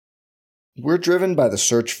We're driven by the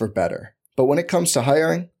search for better. But when it comes to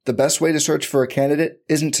hiring, the best way to search for a candidate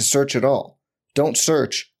isn't to search at all. Don't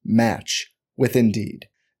search, match with Indeed.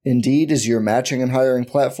 Indeed is your matching and hiring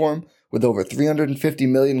platform with over 350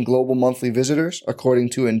 million global monthly visitors,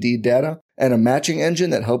 according to Indeed data, and a matching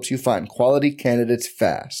engine that helps you find quality candidates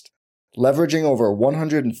fast. Leveraging over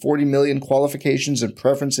 140 million qualifications and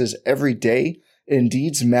preferences every day,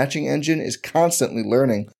 Indeed's matching engine is constantly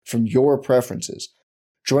learning from your preferences.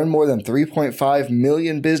 Join more than 3.5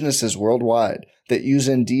 million businesses worldwide that use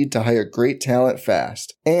Indeed to hire great talent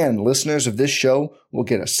fast. And listeners of this show will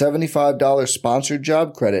get a $75 sponsored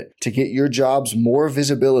job credit to get your jobs more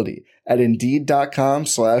visibility at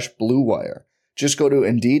Indeed.com/Blue Wire. Just go to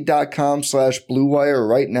Indeed.com/Blue Wire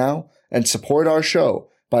right now and support our show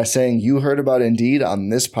by saying you heard about Indeed on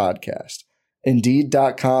this podcast.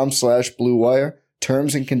 Indeed.com/Blue Wire.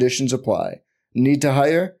 Terms and conditions apply. Need to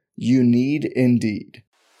hire? You need Indeed.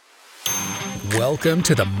 Welcome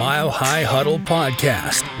to the Mile High Huddle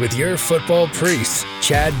podcast with your football priests,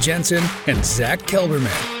 Chad Jensen and Zach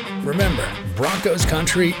Kelberman. Remember, Broncos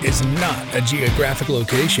country is not a geographic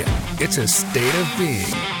location. It's a state of being.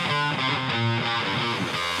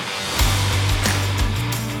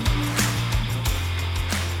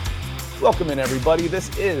 Welcome in, everybody.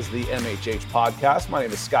 This is the MHH podcast. My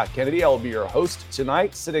name is Scott Kennedy. I will be your host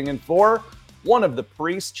tonight, sitting in for one of the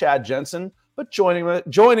priests, Chad Jensen. But joining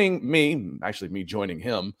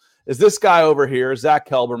him, is this guy over here, Zach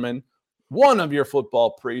Kelberman, one of your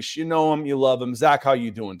football priests. You know him, you love him. Zach, how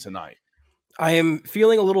you doing tonight? I am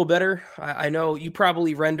feeling a little better. I know you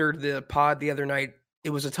probably rendered the pod the other night.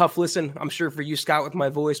 It was a tough listen, I'm sure, for you, Scott, with my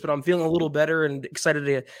voice, but I'm feeling a little better and excited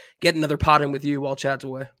to get another pod in with you while Chad's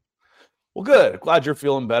away. Well, good. Glad you're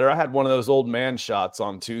feeling better. I had one of those old man shots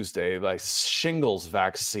on Tuesday, like shingles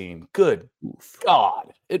vaccine. Good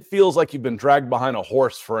God. It feels like you've been dragged behind a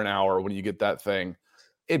horse for an hour when you get that thing.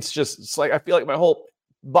 It's like I feel like my whole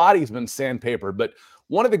body's been sandpapered. But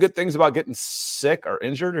one of the good things about getting sick or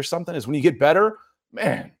injured or something is when you get better,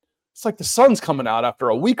 man, it's like the sun's coming out after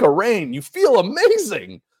a week of rain. You feel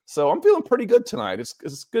amazing. So I'm feeling pretty good tonight.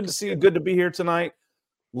 It's good to see you. Good to be here tonight.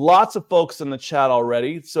 Lots of folks in the chat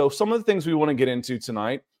already. So some of the things we want to get into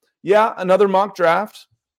tonight. Yeah, another mock draft.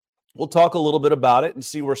 We'll talk a little bit about it and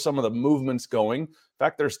see where some of the movement's going. In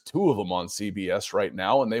fact, there's two of them on CBS right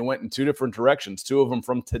now, and they went in two different directions. Two of them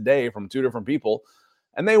from today from two different people,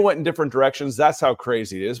 and they went in different directions. That's how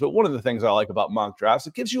crazy it is. But one of the things I like about mock drafts,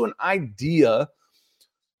 it gives you an idea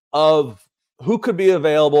of who could be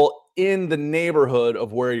available in the neighborhood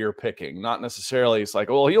of where you're picking. Not necessarily it's like,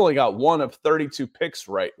 well, he only got one of 32 picks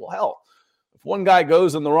right. Well, hell, if one guy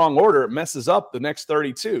goes in the wrong order, it messes up the next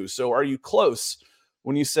 32. So are you close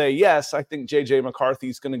when you say, yes, I think J.J.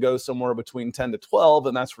 McCarthy's going to go somewhere between 10 to 12,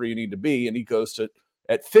 and that's where you need to be, and he goes to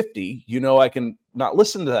at 50, I can not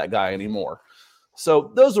listen to that guy anymore.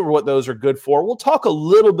 So those are what those are good for. We'll talk a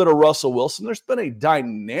little bit of Russell Wilson. There's been a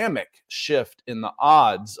dynamic shift in the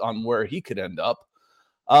odds on where he could end up.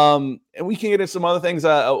 And we can get into some other things.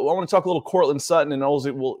 I want to talk a little Cortland Sutton, and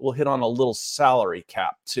also we'll hit on a little salary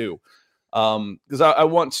cap too. Because I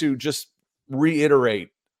want to just reiterate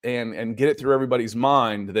and get it through everybody's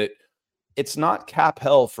mind that it's not cap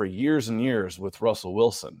hell for years and years with Russell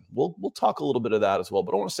Wilson. We'll talk a little bit of that as well.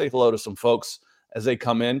 But I want to say hello to some folks as they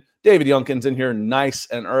come in. David Youngkin's in here nice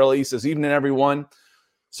and early. He says, evening, everyone.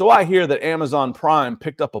 So I hear that Amazon Prime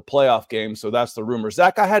picked up a playoff game, so that's the rumor.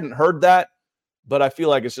 Zach, I hadn't heard that, but I feel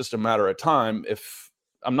like it's just a matter of time. If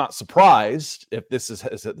I'm not surprised if this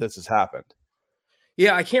has happened.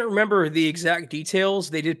 Yeah, I can't remember the exact details.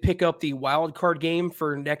 They did pick up the wild card game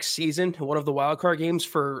for next season, one of the wild card games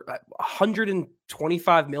for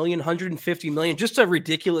 125 million, 150 million, just a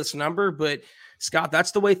ridiculous number. But Scott,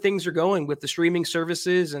 that's the way things are going with the streaming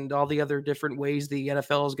services and all the other different ways the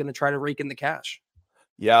NFL is going to try to rake in the cash.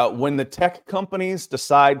 Yeah, when the tech companies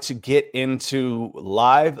decide to get into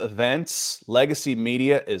live events, legacy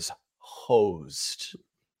media is hosed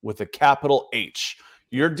with a capital H.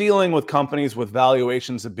 You're dealing with companies with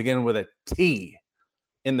valuations that begin with a T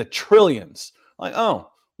in the trillions. Like,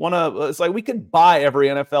 it's like we could buy every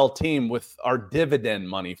NFL team with our dividend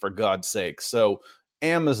money, for God's sake. So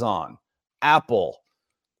Amazon, Apple,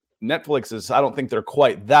 Netflix I don't think they're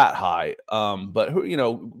quite that high. But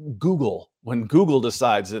Google, when Google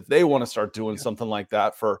decides if they want to start doing something like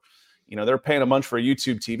that for, they're paying a bunch for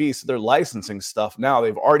YouTube TV, so they're licensing stuff now.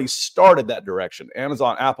 They've already started that direction.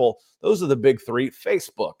 Amazon, Apple, those are the big three.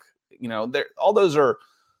 Facebook, all those are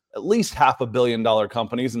at least $500 million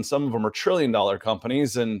companies, and some of them are $1 trillion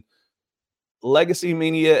companies. And legacy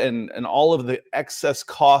media and all of the excess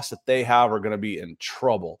costs that they have are going to be in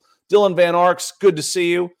trouble. Dylan Van Arks, good to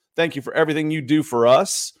see you. Thank you for everything you do for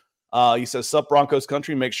us. He says, Sup Broncos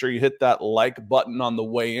country. Make sure you hit that like button on the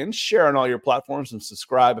way in. Share on all your platforms and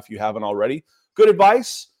subscribe if you haven't already. Good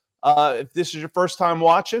advice. If this is your first time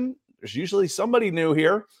watching, there's usually somebody new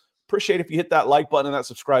here. Appreciate if you hit that like button and that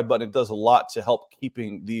subscribe button. It does a lot to help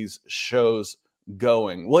keeping these shows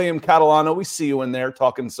going. William Catalano, we see you in there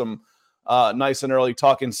talking some nice and early,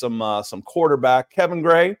 talking some quarterback. Kevin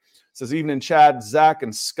Gray says, evening, Chad, Zach,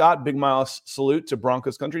 and Scott. Big mile salute to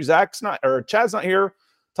Broncos country. Chad's not here.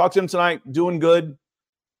 Talked to him tonight. Doing good.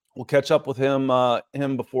 We'll catch up with him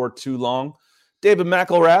before too long. David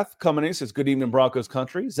McElrath coming in. Says, good evening, Broncos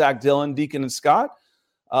country. Zach Dillon, Deacon, and Scott.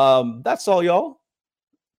 That's all, y'all.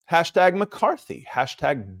 Hashtag McCarthy.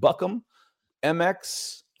 Hashtag Buckham.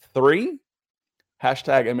 MX3.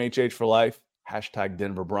 Hashtag MHH for life. Hashtag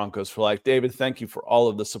Denver Broncos for life. David, thank you for all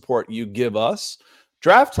of the support you give us.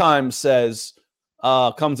 Draft Time says,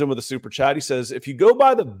 comes in with a super chat. He says, if you go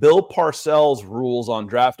by the Bill Parcells rules on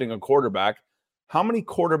drafting a quarterback, how many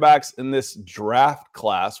quarterbacks in this draft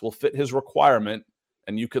class will fit his requirement?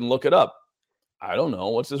 And you can look it up. I don't know.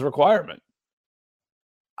 What's his requirement?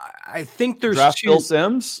 I think there's draft two. Bill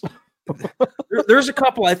Sims? There's a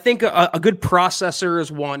couple. I think a good processor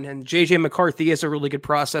is one, and JJ McCarthy is a really good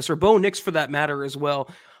processor. Bo Nix, for that matter, as well.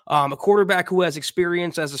 A quarterback who has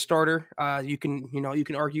experience as a starter. You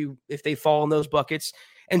can argue if they fall in those buckets,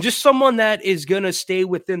 and just someone that is going to stay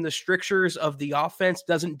within the strictures of the offense,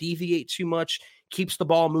 doesn't deviate too much, keeps the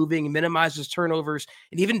ball moving, minimizes turnovers.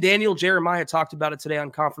 And even Daniel Jeremiah talked about it today on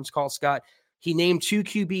conference call, Scott. He named 2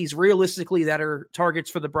 QBs realistically that are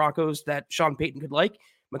targets for the Broncos that Sean Payton could like.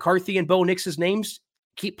 McCarthy and Bo Nix's names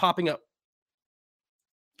keep popping up.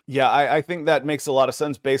 Yeah, I think that makes a lot of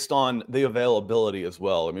sense based on the availability as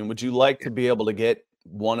well. I mean, would you like to be able to get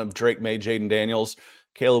one of Drake May, Jaden Daniels,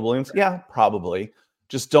 Caleb Williams? Yeah, probably.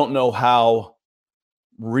 Just don't know how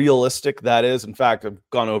realistic that is. In fact, I've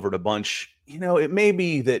gone over it a bunch. It may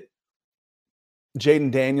be that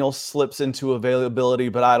Jaden Daniels slips into availability,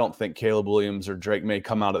 but I don't think Caleb Williams or Drake May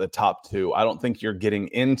come out of the top 2. I don't think you're getting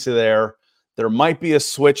into there. There might be a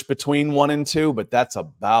switch between 1 and 2, but that's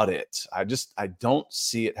about it. I don't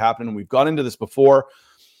see it happening. We've gone into this before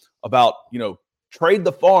about, trade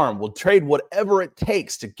the farm. We'll trade whatever it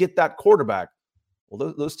takes to get that quarterback.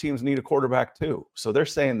 Well, those teams need a quarterback too. So they're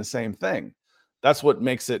saying the same thing. That's what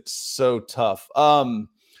makes it so tough.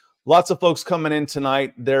 Lots of folks coming in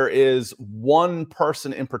tonight. There is one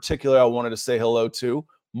person in particular I wanted to say hello to,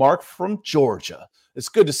 Mark from Georgia. It's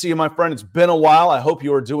good to see you, my friend. It's been a while. I hope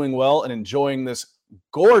you are doing well and enjoying this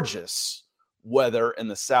gorgeous weather in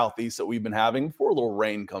the southeast that we've been having before a little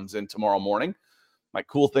rain comes in tomorrow morning. Might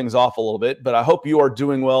cool things off a little bit, but I hope you are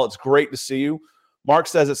doing well. It's great to see you. Mark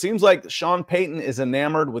says, it seems like Sean Payton is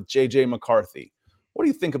enamored with J.J. McCarthy. What do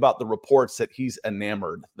you think about the reports that he's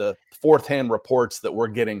enamored, the fourth-hand reports that we're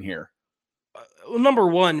getting here? Well, number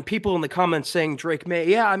one, people in the comments saying Drake May.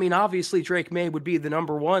 Yeah, I mean, obviously Drake May would be the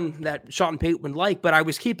number one that Sean Payton would like, but I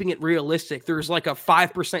was keeping it realistic. There's like a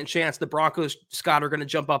 5% chance the Broncos, Scott, are going to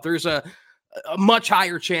jump up. There's a much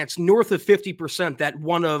higher chance, north of 50%, that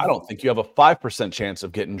one of... I don't think you have a 5% chance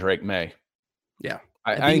of getting Drake May. Yeah.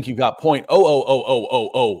 I think you got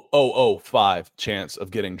 0.0000005 chance of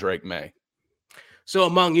getting Drake May. So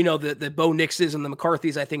among, the Bo Nixes and the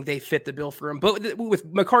McCarthys, I think they fit the bill for him. But with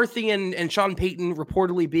McCarthy and Sean Payton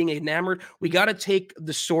reportedly being enamored, we got to take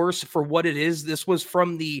the source for what it is. This was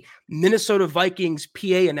from the Minnesota Vikings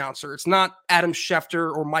PA announcer. It's not Adam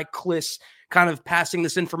Schefter or Mike Kliss kind of passing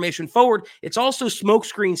this information forward. It's also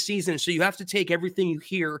smokescreen season, so you have to take everything you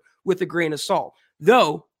hear with a grain of salt.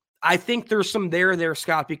 Though, I think there's some there,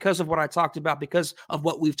 Scott, because of what I talked about, because of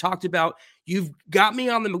what we've talked about. You've got me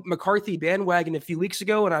on the McCarthy bandwagon a few weeks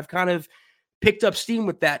ago, and I've kind of picked up steam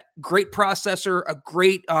with that. Great processor, a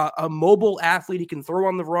great a mobile athlete. He can throw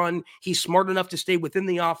on the run. He's smart enough to stay within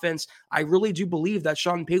the offense. I really do believe that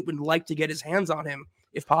Sean Payton would like to get his hands on him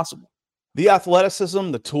if possible. The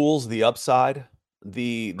athleticism, the tools, the upside,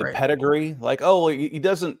 the pedigree. He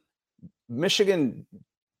doesn't – Michigan –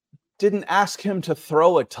 didn't ask him to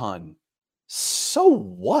throw a ton. So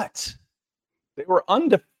what? They were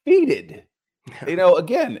undefeated.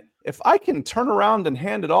 Again, if I can turn around and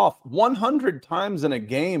hand it off 100 times in a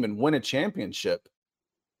game and win a championship,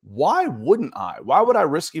 why wouldn't I? Why would I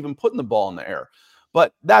risk even putting the ball in the air?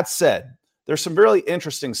 But that said, there's some really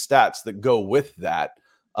interesting stats that go with that.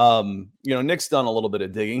 Nick's done a little bit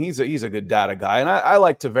of digging. He's a good data guy, and I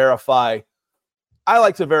like to verify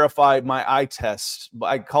my eye test.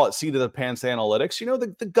 I call it seat of the pants analytics.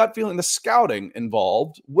 The gut feeling, the scouting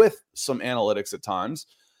involved with some analytics at times.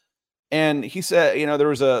 And he said, there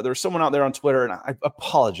was someone out there on Twitter, and I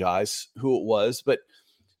apologize who it was, but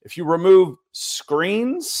If you remove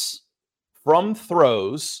screens from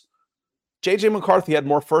throws, J.J. McCarthy had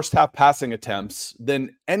more first half passing attempts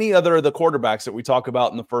than any other of the quarterbacks that we talk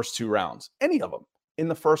about in the first 2 rounds. Any of them in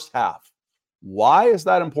the first half. Why is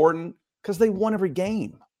that important? Because they won every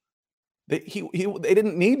game. They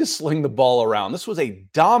didn't need to sling the ball around. This was a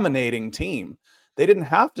dominating team. They didn't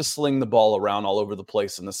have to sling the ball around all over the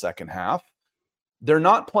place in the second half. They're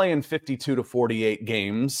not playing 52-48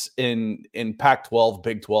 games in Pac-12,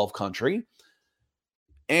 Big 12 country.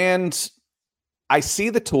 And I see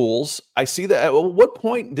the tools. I see that. At what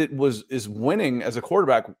point is winning as a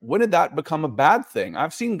quarterback? When did that become a bad thing?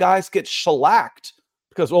 I've seen guys get shellacked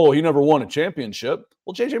because, he never won a championship.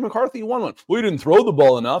 Well, J.J. McCarthy won one. Well, he didn't throw the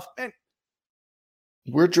ball enough. And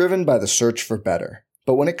we're driven by the search for better.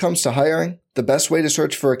 But when it comes to hiring, the best way to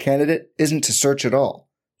search for a candidate isn't to search at all.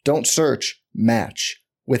 Don't search, match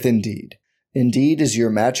with Indeed. Indeed is your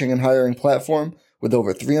matching and hiring platform with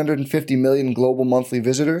over 350 million global monthly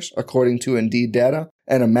visitors, according to Indeed data,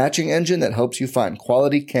 and a matching engine that helps you find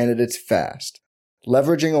quality candidates fast.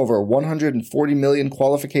 Leveraging over 140 million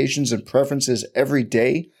qualifications and preferences every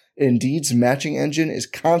day, Indeed's matching engine is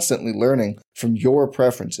constantly learning from your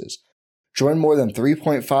preferences. Join more than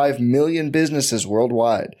 3.5 million businesses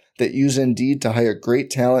worldwide that use Indeed to hire great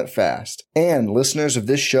talent fast. And listeners of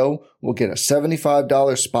this show will get a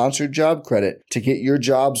 $75 sponsored job credit to get your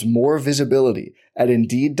jobs more visibility at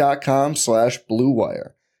Indeed.com/Blue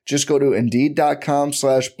Wire. Just go to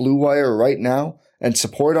Indeed.com/Blue Wire right now and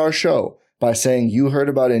support our show by saying you heard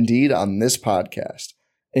about Indeed on this podcast.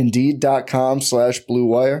 Indeed.com/Blue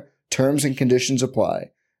Wire. Terms and conditions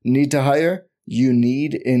apply. Need to hire? You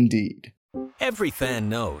need Indeed. Every fan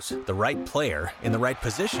knows the right player in the right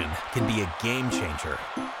position can be a game changer.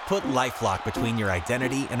 Put LifeLock between your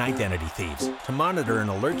identity and identity thieves to monitor and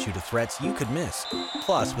alert you to threats you could miss.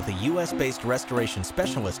 Plus, with a U.S.-based restoration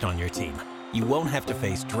specialist on your team, you won't have to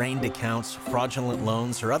face drained accounts, fraudulent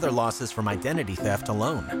loans, or other losses from identity theft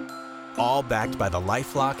alone. All backed by the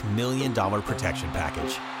LifeLock $1 Million Protection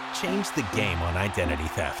Package. Change the game on identity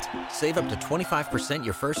theft. Save up to 25%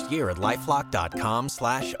 your first year at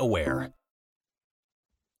LifeLock.com/aware.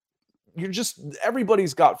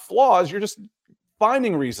 Everybody's got flaws. You're just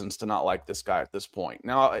finding reasons to not like this guy at this point.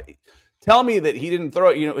 Now, tell me that he didn't throw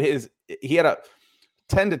it. He had a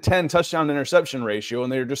 10-10 touchdown to interception ratio,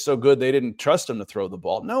 and they were just so good they didn't trust him to throw the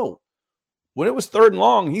ball. No. When it was 3rd and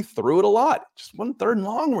long, he threw it a lot. Just wasn't 3rd and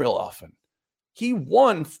long real often. He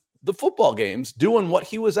won the football games doing what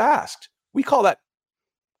he was asked. We call that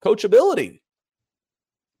coachability.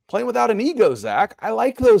 Playing without an ego, Zach. I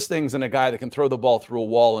like those things in a guy that can throw the ball through a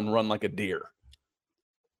wall and run like a deer.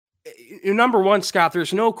 Number one, Scott,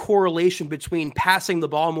 there's no correlation between passing the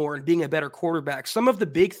ball more and being a better quarterback. Some of the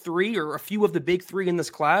big three, or a few of the big three in this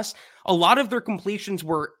class, a lot of their completions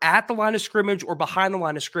were at the line of scrimmage or behind the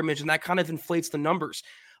line of scrimmage, and that kind of inflates the numbers.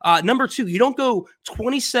 Number two, you don't go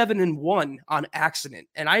 27-1 on accident.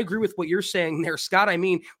 And I agree with what you're saying there, Scott. I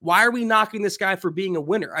mean, why are we knocking this guy for being a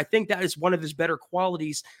winner? I think that is one of his better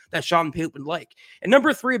qualities that Sean Payton would like. And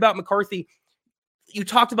number three, about McCarthy, you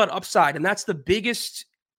talked about upside, and that's the biggest.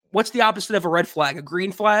 What's the opposite of a red flag? A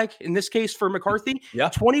green flag in this case for McCarthy? Yeah.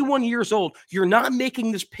 21 years old. You're not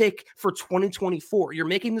making this pick for 2024. You're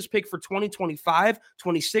making this pick for 2025,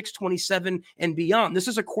 26, 27, and beyond. This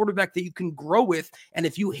is a quarterback that you can grow with. And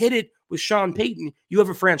if you hit it with Sean Payton, you have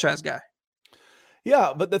a franchise guy.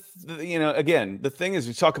 Yeah, but again, the thing is,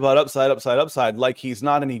 we talk about upside, like he's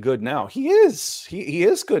not any good now. He is. He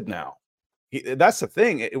is good now. That's the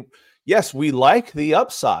thing. Yes, we like the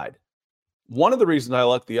upside. One of the reasons I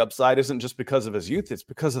like the upside isn't just because of his youth; it's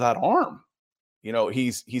because of that arm.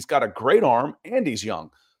 He's got a great arm and he's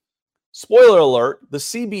young. Spoiler alert: the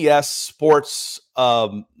CBS Sports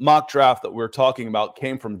mock draft that we're talking about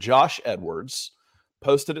came from Josh Edwards.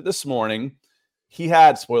 Posted it this morning. He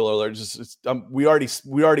had, spoiler alert, we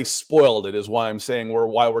already spoiled it, is why I'm saying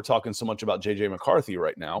why we're talking so much about J.J. McCarthy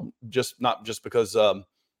right now. Not just because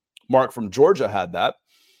Mark from Georgia had that,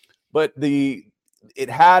 but it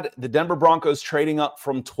had the Denver Broncos trading up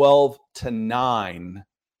from 12 to 9,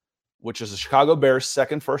 which is the Chicago Bears'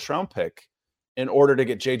 second first-round pick, in order to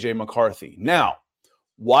get J.J. McCarthy. Now,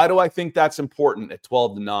 why do I think that's important at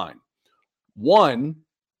 12 to 9? One,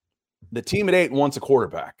 the team at 8 wants a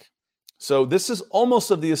quarterback. So this is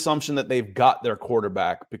almost of the assumption that they've got their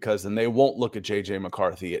quarterback, because then they won't look at J.J.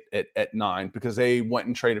 McCarthy at 9 because they went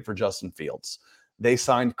and traded for Justin Fields. They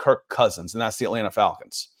signed Kirk Cousins, and that's the Atlanta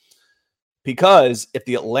Falcons. Because if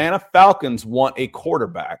the Atlanta Falcons want a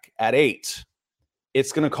quarterback at 8,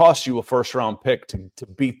 it's going to cost you a first-round pick to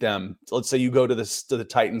beat them. So let's say you go to the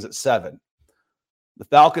Titans at 7. The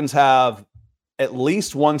Falcons have at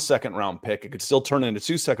least 1 second-round pick. It could still turn into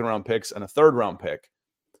 2 second-round picks and a third-round pick.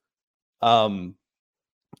 And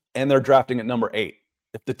they're drafting at number 8.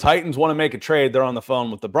 If the Titans want to make a trade, they're on the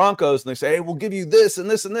phone with the Broncos, and they say, hey, we'll give you this and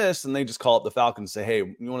this and this. And they just call up the Falcons and say,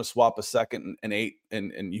 hey, you want to swap a second and 8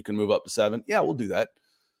 and you can move up to 7? Yeah, we'll do that.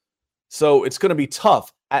 So it's going to be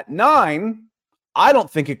tough. At 9, I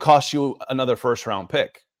don't think it costs you another first-round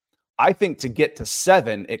pick. I think to get to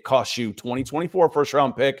 7, it costs you 2024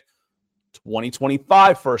 first-round pick,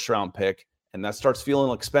 2025 first-round pick, and that starts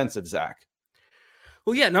feeling expensive, Zach.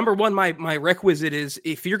 Well, yeah, number one, my requisite is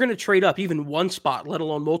if you're going to trade up even one spot, let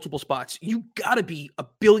alone multiple spots, you got to be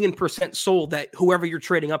 1,000,000,000% sold that whoever you're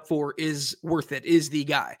trading up for is worth it, is the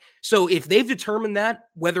guy. So if they've determined that,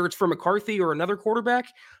 whether it's for McCarthy or another quarterback,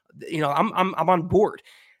 I'm on board.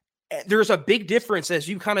 There's a big difference, as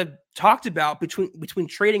you kind of talked about, between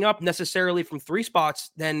trading up necessarily from 3 spots,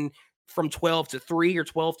 then from 12 to 3 or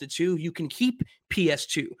 12 to 2, you can keep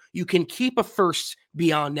PS2. You can keep a first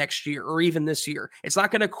beyond next year or even this year. It's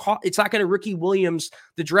not going to Ricky Williams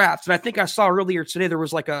the draft. And I think I saw earlier today there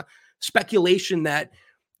was like a speculation that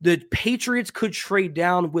the Patriots could trade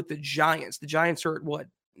down with the Giants. The Giants are at what?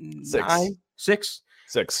 6?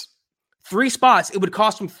 3 spots. It would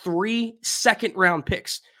cost them 3 second-round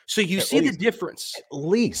picks. So you see the difference. At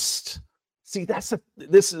least. See, this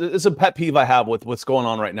is a pet peeve I have with what's going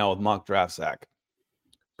on right now with mock draft, Zach.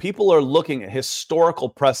 People are looking at historical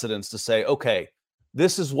precedents to say, okay,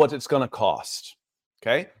 this is what it's going to cost.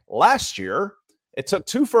 Okay. Last year, it took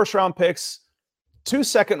 2 first-round picks, 2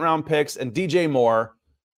 second-round picks, and DJ Moore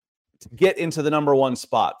to get into the number 1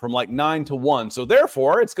 spot from like 9 to 1. So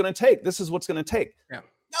therefore, this is what's going to take. Yeah.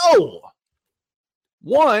 No.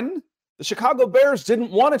 1, the Chicago Bears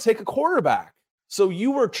didn't want to take a quarterback. So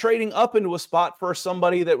you were trading up into a spot for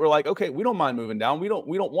somebody that were like, okay, we don't mind moving down. We don't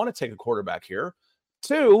want to take a quarterback here.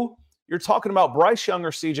 2, you're talking about Bryce Young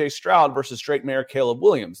or CJ Stroud versus Drake May or Caleb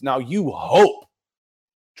Williams. Now you hope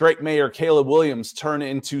Drake May or Caleb Williams turn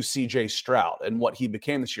into CJ Stroud and what he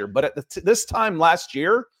became this year. But at this time last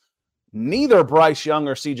year, neither Bryce Young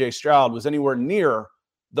or CJ Stroud was anywhere near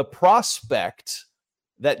the prospect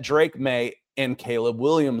that Drake May and Caleb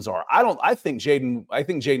Williams are. I think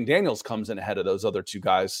Jaden Daniels comes in ahead of those other 2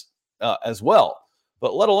 guys as well,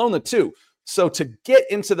 but let alone the 2. So to get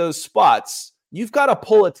into those spots, you've got to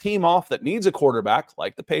pull a team off that needs a quarterback,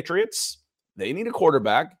 like the Patriots. They need a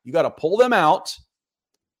quarterback. You got to pull them out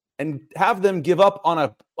and have them give up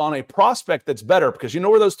on a prospect that's better, because you know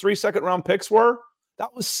where those 3 second-round picks were?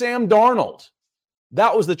 That was Sam Darnold.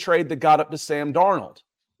 That was the trade that got up to Sam Darnold.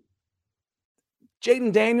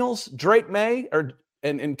 Jaden Daniels, Drake May,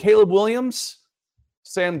 and Caleb Williams,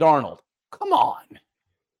 Sam Darnold. Come on.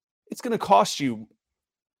 It's going to cost you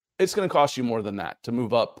more than that to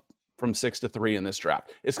move up from 6 to 3 in this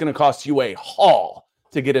draft. It's going to cost you a haul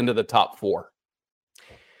to get into the top 4.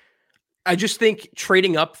 I just think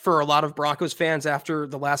trading up for a lot of Broncos fans after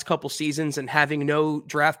the last couple seasons and having no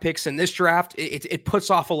draft picks in this draft, it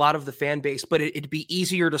puts off a lot of the fan base, but it'd be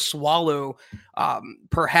easier to swallow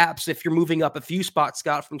perhaps if you're moving up a few spots,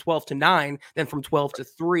 Scott, from 12 to 9 than from 12 to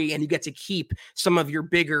 3, and you get to keep some of your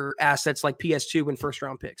bigger assets like PS2 and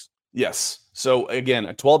first-round picks. Yes. So again,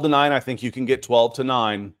 at 12 to 9, I think you can get 12 to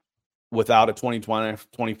 9 without a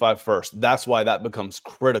 2025 first. That's why that becomes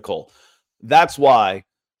critical. That's why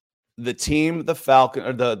the team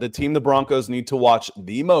the Broncos need to watch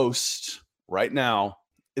the most right now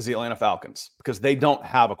is the Atlanta Falcons, because they don't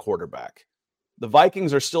have a quarterback. The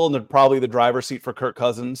Vikings are still in probably the driver's seat for Kirk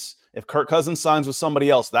Cousins. If Kirk Cousins signs with somebody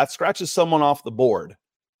else, that scratches someone off the board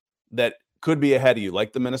that could be ahead of you,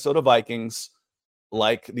 like the Minnesota Vikings,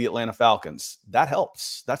 like the Atlanta Falcons. That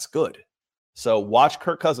helps. That's good. So watch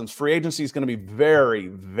Kirk Cousins. Free agency is going to be very,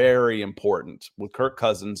 very important with Kirk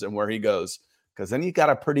Cousins and where he goes, because then you got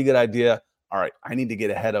a pretty good idea. All right, I need to get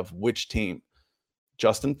ahead of which team?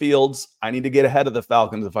 Justin Fields, I need to get ahead of the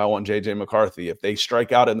Falcons if I want JJ McCarthy. If they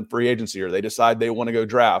strike out in the free agency or they decide they want to go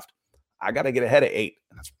draft, I got to get ahead of 8.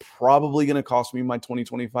 And that's probably going to cost me my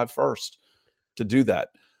 2025 first to do that.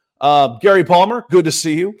 Gary Palmer, good to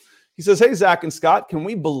see you. He says, hey, Zach and Scott, can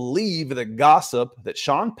we believe the gossip that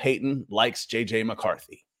Sean Payton likes JJ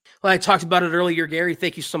McCarthy? Well, I talked about it earlier, Gary.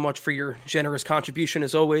 Thank you so much for your generous contribution,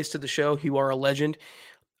 as always, to the show. You are a legend.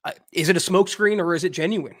 Is it a smokescreen or is it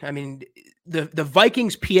genuine? I mean, the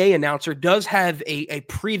Vikings PA announcer does have a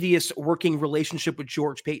previous working relationship with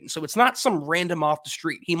George Payton, so it's not some random off the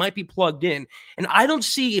street. He might be plugged in. And I don't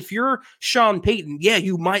see, if you're Sean Payton, yeah,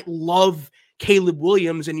 you might love Caleb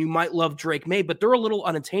Williams and you might love Drake May, but they're a little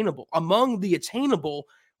unattainable. Among the attainable,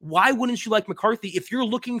 why wouldn't you like McCarthy if you're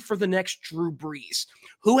looking for the next Drew Brees?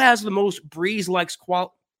 Who has the most Brees-like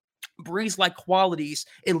Breeze-like qualities,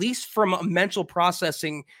 at least from a mental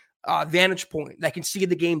processing vantage point, that can see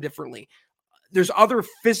the game differently. There's other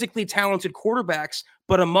physically talented quarterbacks,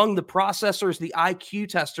 but among the processors, the IQ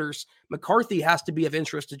testers, McCarthy has to be of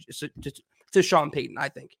interest to Sean Payton, I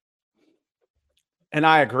think. And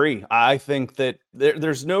I agree. I think that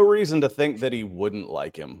there's no reason to think that he wouldn't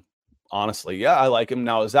like him. Honestly, yeah, I like him.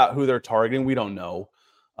 Now, is that who they're targeting? We don't know.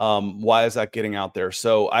 Why is that getting out there?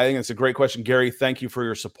 So I think it's a great question. Gary, thank you for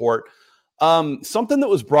your support. Something that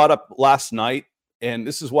was brought up last night, and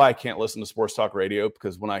this is why I can't listen to sports talk radio,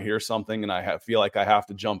 because when I hear something and I feel like I have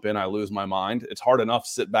to jump in, I lose my mind. It's hard enough to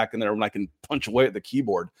sit back in there when I can punch away at the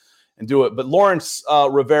keyboard and do it. But Lawrence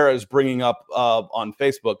Rivera is bringing up on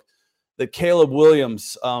Facebook that Caleb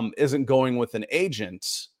Williams isn't going with an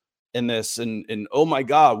agent in this. And oh my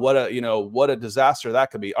God, what a disaster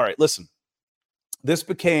that could be. All right, listen, this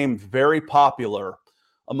became very popular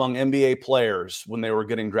among NBA players when they were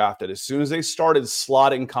getting drafted. As soon as they started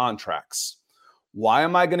slotting contracts, why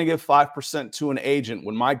am I going to give 5% to an agent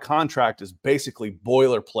when my contract is basically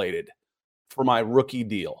boilerplated for my rookie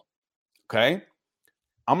deal? Okay.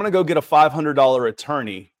 I'm going to go get a $500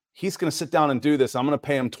 attorney. He's going to sit down and do this. I'm going to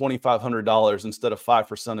pay him $2,500 instead of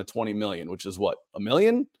 5% of $20 million, which is what, $1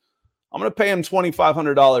 million? I'm going to pay him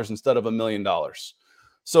 $2,500 instead of $1 million.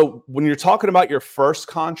 So when you're talking about your first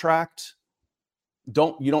contract, you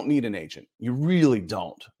don't need an agent. You really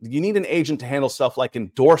don't. You need an agent to handle stuff like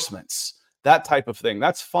endorsements, that type of thing.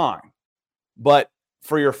 That's fine. But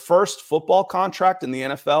for your first football contract in the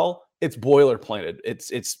NFL, it's boilerplated.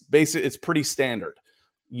 It's basic. It's pretty standard.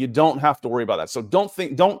 You don't have to worry about that. So don't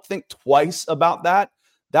think twice about that.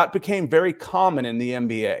 That became very common in the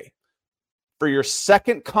NBA. For your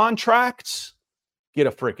second contract, get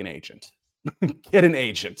a freaking agent. Get an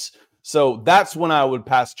agent. So that's when I would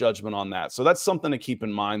pass judgment on that. So that's something to keep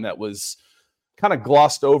in mind that was kind of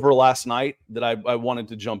glossed over last night that I wanted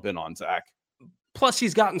to jump in on, Zach. Plus,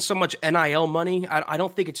 he's gotten so much NIL money. I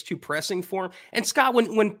don't think it's too pressing for him. And Scott,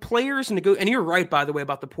 when players and you're right, by the way,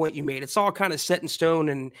 about the point you made. It's all kind of set in stone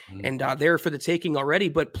and there for the taking already.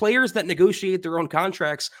 But players that negotiate their own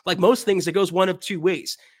contracts, like most things, it goes one of two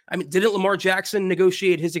ways. I mean, didn't Lamar Jackson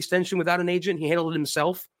negotiate his extension without an agent? He handled it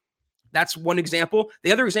himself. That's one example.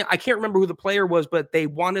 The other example, I can't remember who the player was, but they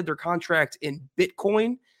wanted their contract in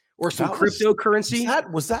Bitcoin or some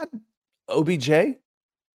cryptocurrency. Was that OBJ?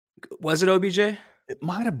 Was it OBJ? It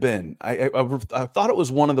might have been. I thought it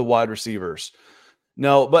was one of the wide receivers.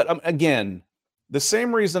 No, but again, the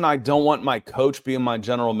same reason I don't want my coach being my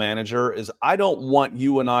general manager is I don't want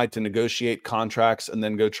you and I to negotiate contracts and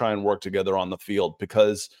then go try and work together on the field,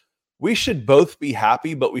 because we should both be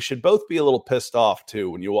happy, but we should both be a little pissed off too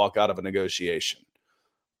when you walk out of a negotiation.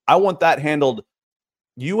 I want that handled.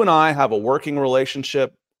 You and I have a working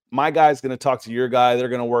relationship. My guy's going to talk to your guy. They're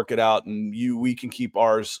going to work it out, and we can keep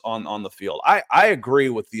ours on the field. I agree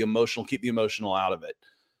with the emotional, keep the emotional out of it,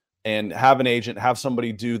 and have an agent, have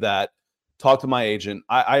somebody do that. Talk to my agent.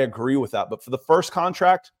 I agree with that. But for the first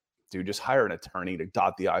contract, dude, just hire an attorney to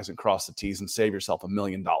dot the I's and cross the T's and save yourself $1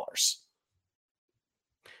 million.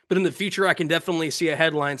 But in the future, I can definitely see a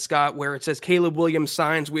headline, Scott, where it says Caleb Williams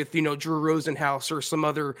signs with, Drew Rosenhaus or some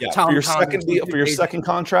other. Yeah, for your second deal, for your second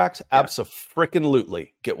contract,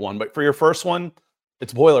 abso-freaking-lutely get one. But for your first one,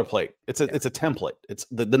 it's boilerplate. It's a template. It's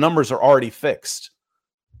the numbers are already fixed.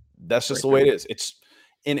 That's just the way it is. It's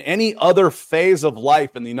in any other phase of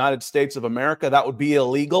life in the United States of America, that would be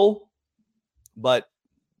illegal, but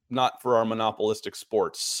not for our monopolistic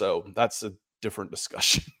sports. So that's a different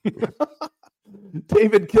discussion.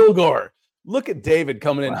 David Kilgore. Look at David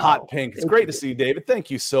coming in hot pink. It's great to see you, David. Thank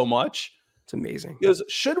you so much. It's amazing. Because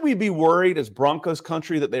should we be worried as Broncos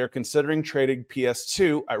country that they are considering trading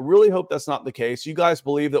PS2? I really hope that's not the case. You guys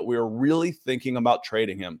believe that we're really thinking about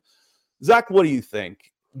trading him. Zach, what do you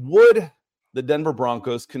think? Would the Denver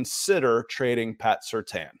Broncos consider trading Pat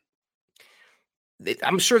Surtain?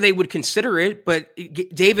 I'm sure they would consider it, but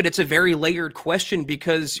David, it's a very layered question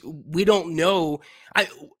because we don't know.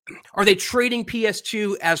 Are they trading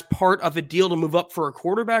PS2 as part of a deal to move up for a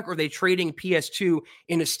quarterback? Or are they trading PS2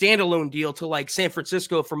 in a standalone deal to like San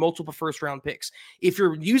Francisco for multiple first round picks? If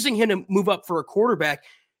you're using him to move up for a quarterback,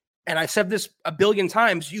 and I've said this a billion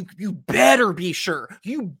times, you better be sure.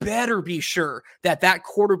 You better be sure that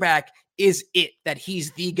quarterback is it, that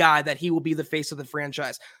he's the guy, that he will be the face of the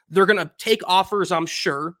franchise. They're going to take offers, I'm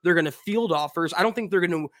sure. They're going to field offers. I don't think they're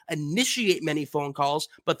going to initiate many phone calls,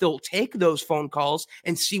 but they'll take those phone calls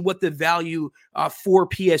and see what the value for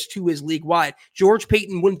PS2 is league-wide. George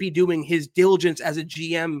Payton wouldn't be doing his diligence as a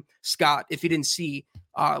GM, Scott, if he didn't see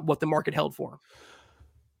what the market held for him.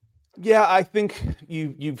 Yeah, I think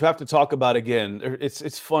you have to talk about again.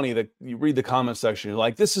 It's funny that you read the comment section. You're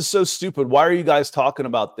like, this is so stupid. Why are you guys talking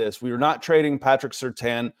about this? We were not trading Patrick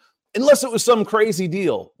Surtain unless it was some crazy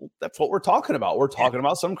deal. That's what we're talking about. We're talking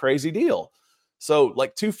about some crazy deal. So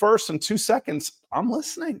like 2 firsts and 2 seconds, I'm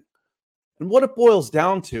listening. And what it boils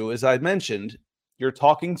down to, as I mentioned, you're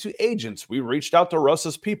talking to agents. We reached out to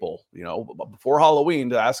Russ's people, before Halloween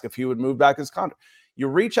to ask if he would move back his contract. You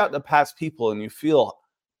reach out to Pat's people and you feel,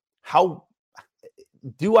 how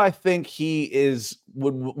do I think he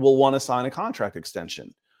will want to sign a contract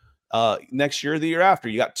extension next year or the year after?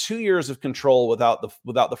 You got 2 years of control without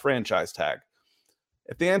the franchise tag.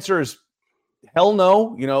 If the answer is hell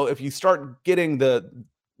no, if you start getting the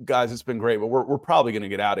guys, it's been great, but we're probably going to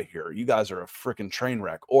get out of here. You guys are a freaking train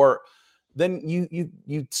wreck. Or then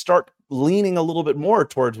you start leaning a little bit more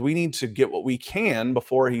towards, we need to get what we can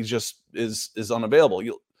before he just is unavailable.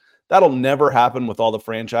 That'll never happen with all the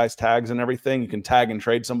franchise tags and everything. You can tag and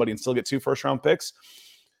trade somebody and still get 2 first-round picks.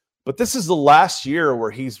 But this is the last year where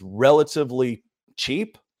he's relatively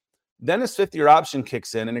cheap. Then his 5th-year option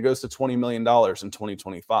kicks in and it goes to $20 million in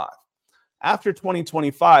 2025. After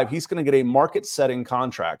 2025, he's going to get a market-setting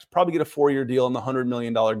contract, probably get a 4-year deal in the $100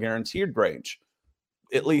 million guaranteed range.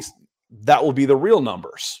 At least that will be the real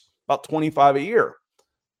numbers, about 25 a year.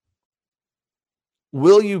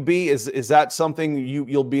 Will you be, is that something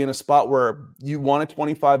you'll be in a spot where you want a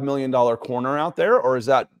 $25 million corner out there, or is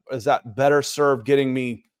that better served getting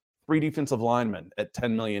me 3 defensive linemen at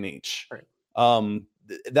 $10 million each? Right.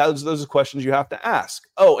 Those are questions you have to ask.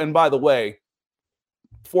 Oh, and by the way,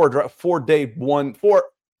 4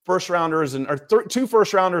 first rounders and 2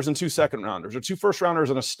 first rounders and 2 second rounders, or 2 first rounders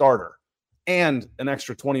and a starter, and an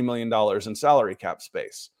extra $20 million in salary cap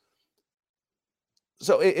space.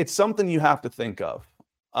 So it's something you have to think of.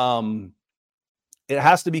 It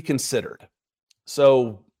has to be considered.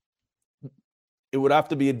 So it would have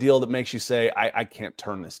to be a deal that makes you say, I can't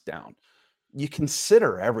turn this down. You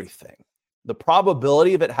consider everything. The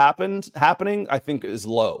probability of it happening, I think, is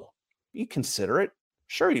low. You consider it.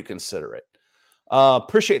 Sure, you consider it.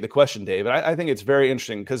 Appreciate the question, David. I think it's very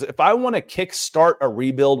interesting because if I want to kickstart a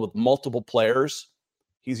rebuild with multiple players,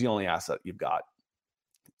 he's the only asset you've got.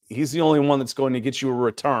 He's the only one that's going to get you a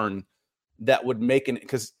return that would make it,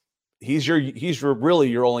 because he's really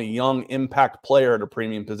your only young impact player at a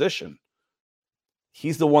premium position.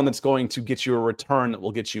 He's the one that's going to get you a return that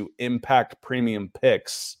will get you impact premium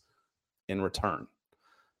picks in return.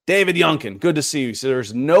 David Youngkin, good to see you. So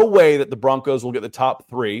there's no way that the Broncos will get the top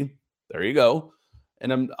 3. There you go.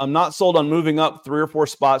 And I'm not sold on moving up 3 or 4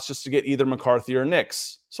 spots just to get either McCarthy or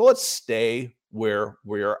Nix. So let's stay where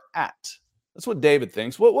we're at. That's what David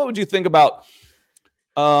thinks. What would you think about?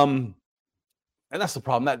 And that's the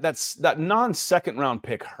problem. That non-second round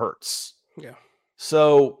pick hurts. Yeah.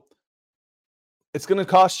 So it's going to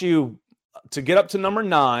cost you to get up to number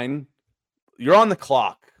 9. You're on the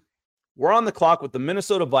clock. We're on the clock with the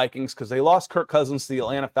Minnesota Vikings because they lost Kirk Cousins to the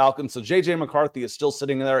Atlanta Falcons. So JJ McCarthy is still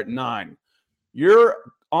sitting there at 9. You're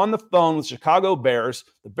on the phone with Chicago Bears.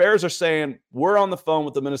 The Bears are saying, we're on the phone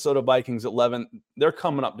with the Minnesota Vikings at 11. They're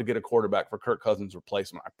coming up to get a quarterback for Kirk Cousins'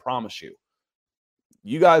 replacement. I promise you.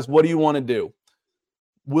 You guys, what do you want to do?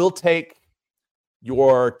 We'll take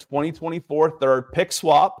your 2024 third, pick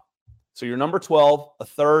swap. So your number 12, a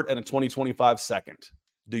third, and a 2025 second.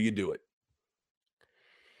 Do you do it?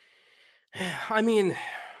 I mean,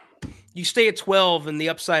 you stay at 12 and the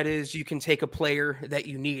upside is you can take a player that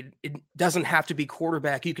you need. It doesn't have to be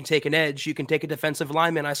quarterback. You can take an edge. You can take a defensive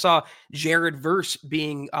lineman. I saw Jared Verse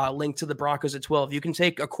being linked to the Broncos at 12. You can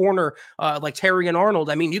take a corner like Terry and Arnold.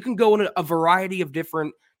 I mean, you can go in a variety of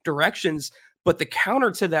different directions, but the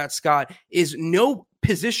counter to that, Scott, is no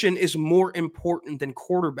position is more important than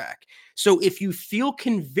quarterback. So if you feel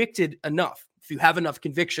convicted enough, if you have enough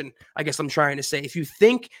conviction, I guess I'm trying to say, if you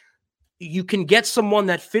think you can get someone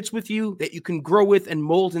that fits with you, that you can grow with and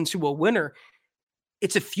mold into a winner,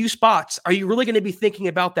 it's a few spots. Are you really going to be thinking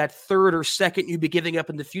about that third or second you'd be giving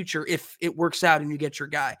up in the future if it works out and you get your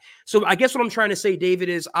guy? So I guess what I'm trying to say, David,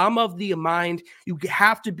 is I'm of the mind you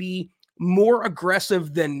have to be more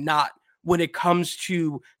aggressive than not when it comes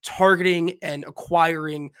to targeting and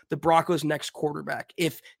acquiring the Broncos' next quarterback.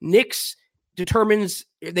 If Nix they've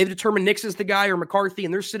determined Nix is the guy or McCarthy,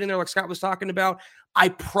 and they're sitting there like Scott was talking about, I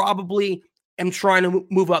probably am trying to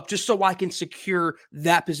move up just so I can secure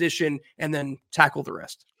that position and then tackle the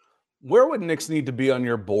rest. Where would Nix need to be on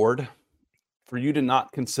your board for you to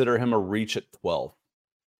not consider him a reach at 12?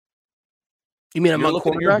 You mean you're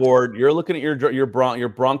looking at your board? You're looking at your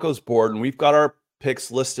Broncos board, and we've got our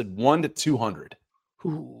picks listed 1 to 200.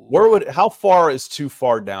 How far is too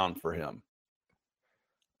far down for him?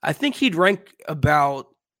 I think he'd rank about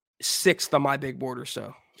 6th on my big board or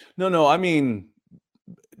so. No, I mean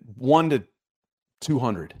 1 to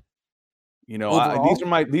 200. You know,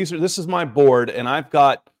 this is my board, and I've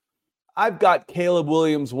got Caleb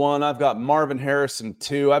Williams 1, I've got Marvin Harrison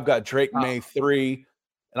 2, I've got Drake May 3,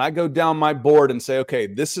 and I go down my board and say, okay,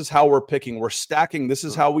 this is how we're picking. We're stacking. This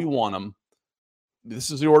is how we want them.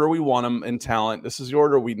 This is the order we want them in talent. This is the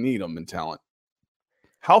order we need them in talent.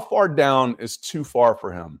 How far down is too far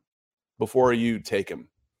for him before you take him?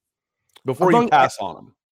 Before you pass on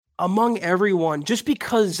him? Among everyone, just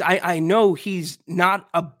because I know he's not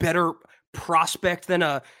a better prospect than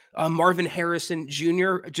a Marvin Harrison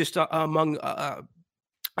Jr., just among a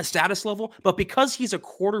status level, but because he's a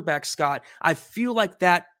quarterback, Scott, I feel like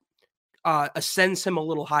that ascends him a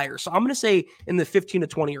little higher. So I'm going to say in the 15 to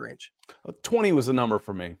 20 range. 20 was the number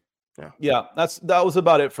for me. Yeah, that was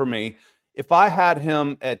about it for me. If I had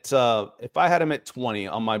him at 20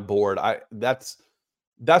 on my board, that's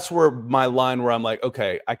where my line where I'm like,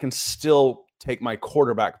 okay, I can still take my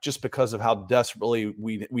quarterback just because of how desperately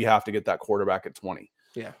we have to get that quarterback at 20.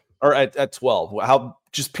 Yeah. Or at 12. How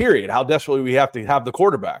desperately we have to have the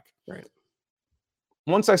quarterback. Right.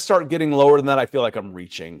 Once I start getting lower than that, I feel like I'm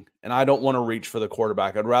reaching, and I don't want to reach for the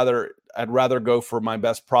quarterback. I'd rather go for my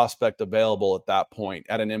best prospect available at that point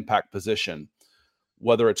at an impact position,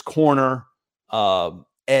 whether it's corner,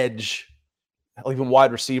 edge, even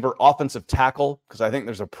wide receiver, offensive tackle, because I think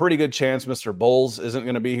there's a pretty good chance Mr. Bowles isn't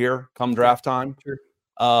going to be here come draft time. Sure.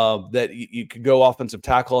 That you could go offensive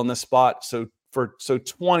tackle in this spot. So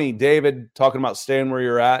 20, David, talking about staying where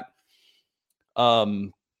you're at.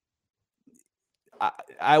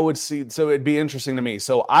 I would see, so it'd be interesting to me.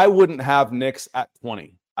 So I wouldn't have Nix at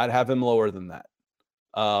 20. I'd have him lower than that.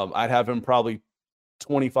 I'd have him probably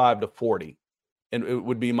 25 to 40, and it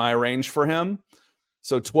would be my range for him.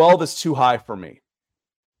 So 12 is too high for me.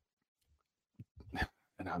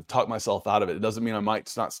 And I've talked myself out of it. It doesn't mean I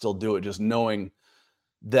might not still do it, just knowing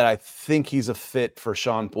that I think he's a fit for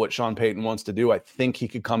what Sean Payton wants to do. I think he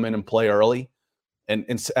could come in and play early and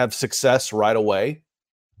have success right away.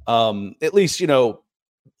 At least,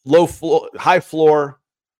 high floor,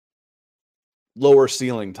 lower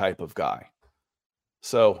ceiling type of guy.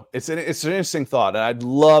 So it's an interesting thought, and I'd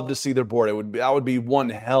love to see their board. That would be one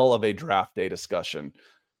hell of a draft day discussion.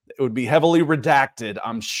 It would be heavily redacted,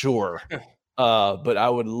 I'm sure, but I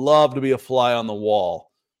would love to be a fly on the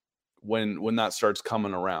wall when that starts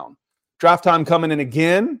coming around. Draft time coming in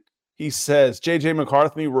again. He says J.J.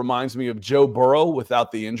 McCarthy reminds me of Joe Burrow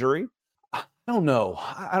without the injury. I don't know.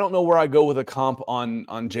 I don't know where I go with a comp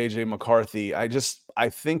on J.J. McCarthy. I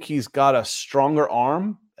think he's got a stronger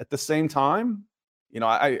arm at the same time.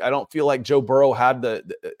 I don't feel like Joe Burrow had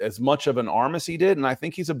as much of an arm as he did, and I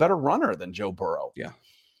think he's a better runner than Joe Burrow. Yeah.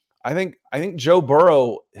 I think Joe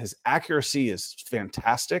Burrow, his accuracy is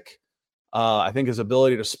fantastic. I think his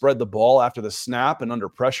ability to spread the ball after the snap and under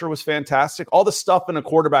pressure was fantastic. All the stuff in a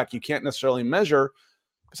quarterback you can't necessarily measure,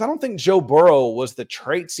 because I don't think Joe Burrow was the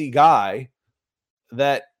traitsy guy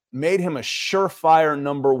that made him a surefire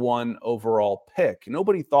number 1 overall pick.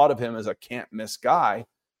 Nobody thought of him as a can't-miss guy.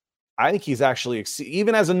 I think he's actually,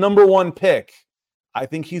 even as a number 1 pick, I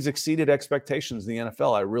think he's exceeded expectations in the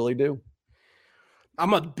NFL. I really do.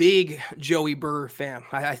 I'm a big Joey Burr fan.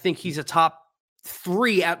 I think he's a top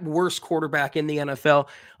 3 at worst quarterback in the NFL.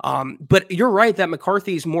 But you're right that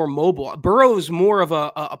McCarthy is more mobile. Burrow is more of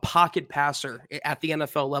a pocket passer at the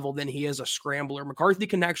NFL level than he is a scrambler. McCarthy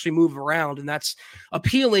can actually move around, and that's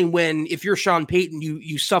appealing if you're Sean Payton,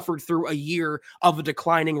 you suffered through a year of a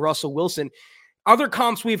declining Russell Wilson. Other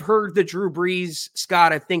comps we've heard, the Drew Brees,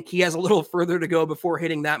 Scott, I think he has a little further to go before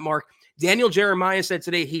hitting that mark. Daniel Jeremiah said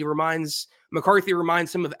today McCarthy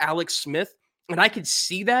reminds him of Alex Smith. And I could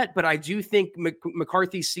see that, but I do think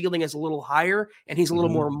McCarthy's ceiling is a little higher, and he's a little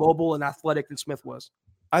more mobile and athletic than Smith was.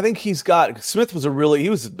 I think Smith was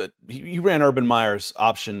he ran Urban Meyer's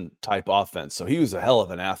option type offense, so he was a hell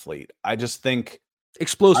of an athlete. I just think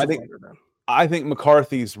explosive. I think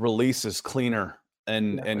McCarthy's release is cleaner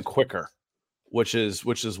and quicker, which is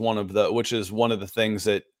one of the things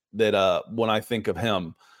that when I think of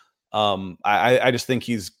him, I just think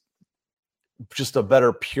he's just a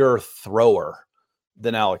better pure thrower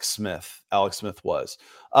than Alex Smith. Alex Smith was.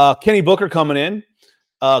 Kenny Booker coming in,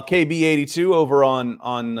 KB82 over on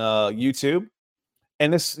YouTube.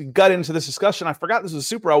 And this got into this discussion. I forgot this was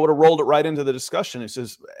super. I would have rolled it right into the discussion. It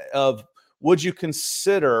says, would you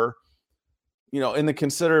consider,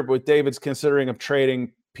 with David's considering of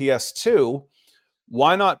trading PS2,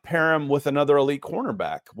 why not pair him with another elite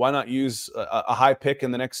cornerback? Why not use a high pick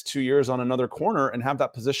in the next 2 years on another corner and have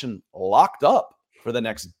that position locked up for the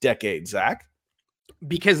next decade, Zach?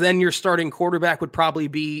 Because then your starting quarterback would probably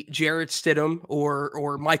be Jarrett Stidham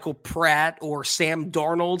or Michael Pratt or Sam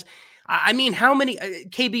Darnold. I mean, how many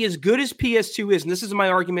KB, as good as PS2 is, and this is my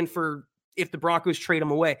argument for if the Broncos trade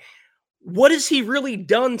him away, what has he really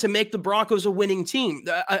done to make the Broncos a winning team?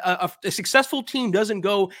 A successful team doesn't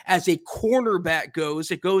go as a cornerback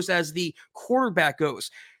goes. It goes as the quarterback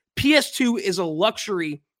goes. PS2 is a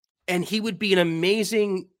luxury, and he would be an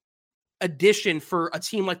amazing addition for a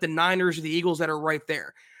team like the Niners or the Eagles that are right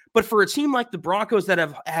there. But for a team like the Broncos that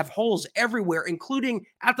have holes everywhere, including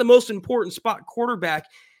at the most important spot, quarterback,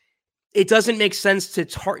 it doesn't make sense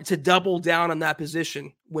to double down on that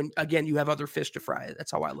position when, again, you have other fish to fry.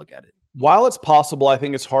 That's how I look at it. While it's possible, I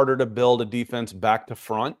think it's harder to build a defense back to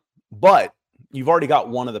front, but you've already got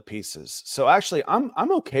one of the pieces. So actually, I'm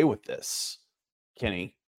okay with this,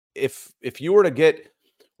 Kenny. If you were to get,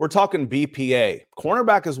 we're talking BPA.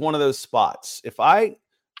 Cornerback is one of those spots. If I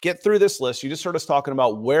get through this list, you just heard us talking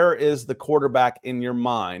about where is the quarterback in your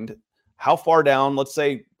mind? How far down? Let's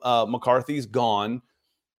say McCarthy's gone.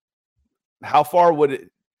 How far would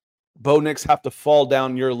Bo Nix have to fall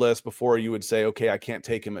down your list before you would say, okay, I can't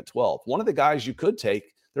take him at 12? One of the guys you could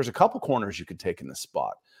take, there's a couple corners you could take in this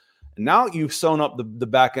spot. And now you've sewn up the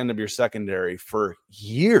back end of your secondary for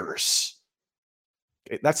years.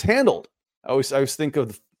 Okay, that's handled. I always think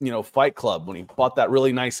of, Fight Club when he bought that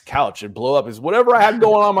really nice couch. It blew up. Is whatever I had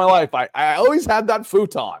going on in my life, I always had that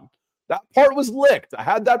futon. That part was licked. I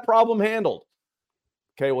had that problem handled.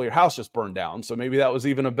 Okay, well, your house just burned down, so maybe that was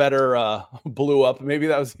even a better blew up. Maybe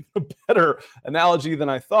that was even a better analogy than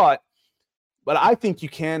I thought. But I think you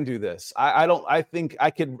can do this. I think I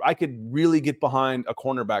could really get behind a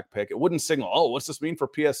cornerback pick. It wouldn't signal, oh, what's this mean for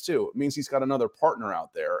PS2? It means he's got another partner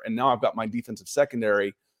out there, and now I've got my defensive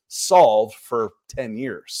secondary solved for 10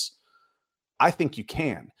 years. I think you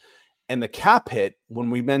can. And the cap hit,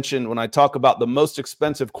 when I talk about the most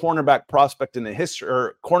expensive cornerback prospect in the history,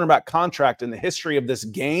 or cornerback contract in the history of this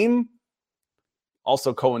game,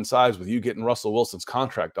 also coincides with you getting Russell Wilson's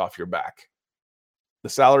contract off your back. The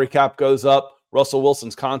salary cap goes up. Russell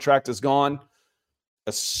Wilson's contract is gone.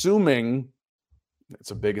 Assuming,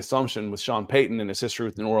 it's a big assumption with Sean Payton and his history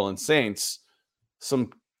with the New Orleans Saints,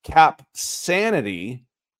 some cap sanity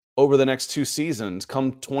over the next 2 seasons.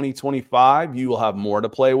 Come 2025, you will have more to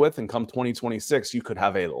play with. And come 2026, you could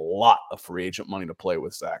have a lot of free agent money to play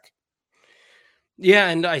with, Zach. Yeah,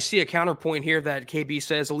 and I see a counterpoint here that KB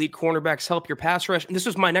says elite cornerbacks help your pass rush. And this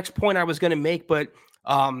was my next point I was going to make, but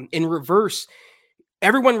in reverse,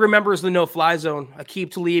 everyone remembers the no-fly zone. Aqib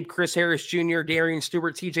Talib, Chris Harris Jr., Darian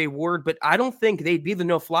Stewart, TJ Ward, but I don't think they'd be the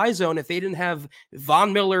no-fly zone if they didn't have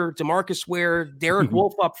Von Miller, DeMarcus Ware, Derek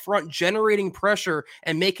Wolfe up front generating pressure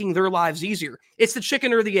and making their lives easier. It's the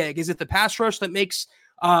chicken or the egg. Is it the pass rush that makes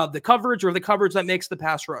the coverage, or the coverage that makes the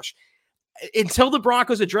pass rush? Until the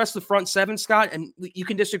Broncos address the front seven, Scott, and you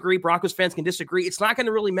can disagree, Broncos fans can disagree, it's not going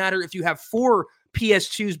to really matter if you have 4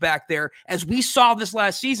 PS2s back there, as we saw this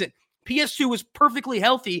last season. PS2 was perfectly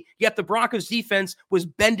healthy, yet the Broncos defense was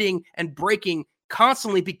bending and breaking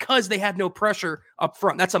constantly because they had no pressure up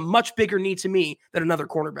front. That's a much bigger need to me than another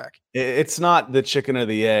cornerback. It's not the chicken or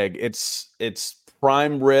the egg. It's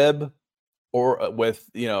prime rib or with,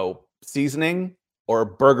 seasoning, or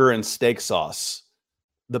burger and steak sauce.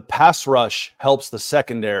 The pass rush helps the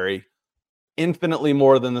secondary infinitely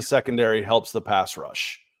more than the secondary helps the pass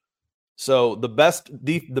rush. So the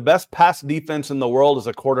best pass defense in the world is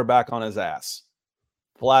a quarterback on his ass,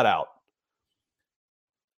 flat out.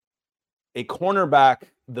 A cornerback,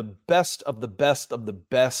 the best of the best of the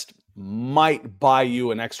best, might buy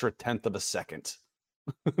you an extra 1/10 of a second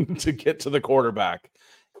to get to the quarterback.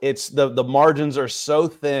 It's the margins are so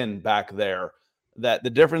thin back there that the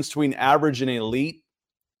difference between average and elite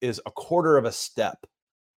is a quarter of a step.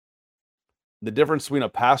 The difference between a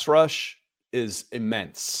pass rush is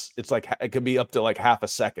immense. It's like it could be up to like half a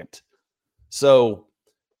second. So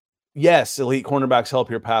yes, elite cornerbacks help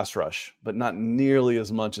your pass rush, but not nearly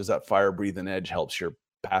as much as that fire-breathing edge helps your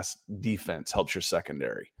pass defense, helps your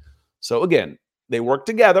secondary. So again, they work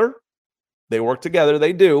together.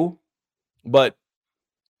 They do, but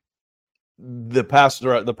the pass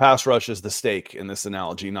rush is the steak in this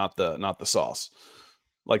analogy, not the sauce.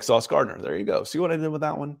 Like Sauce Gardner. There you go. See what I did with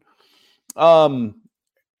that one?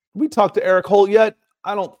 We talked to Eric Holt yet?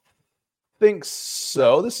 I don't think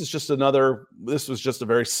so. This was just a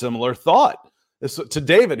very similar thought. This to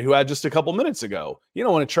David, who had just a couple minutes ago. You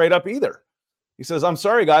don't want to trade up either. He says, I'm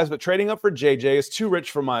sorry, guys, but trading up for JJ is too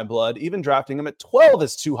rich for my blood. Even drafting him at 12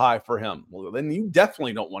 is too high for him. Well, then you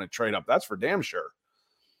definitely don't want to trade up. That's for damn sure.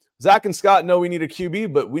 Zach and Scott know we need a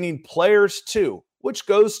QB, but we need players too, which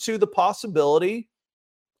goes to the possibility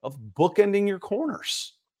of bookending your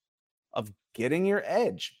corners, of getting your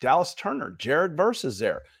edge. Dallas Turner, Jared Verse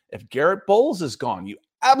there. If Garrett Bowles is gone, you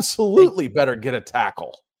absolutely better get a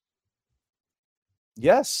tackle.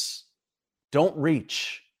 Yes, don't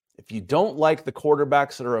reach. If you don't like the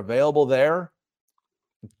quarterbacks that are available there,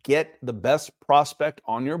 get the best prospect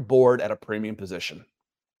on your board at a premium position.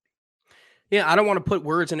 Yeah, I don't want to put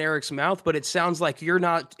words in Eric's mouth, but it sounds like you're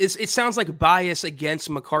not. It sounds like bias against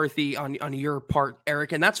McCarthy on your part,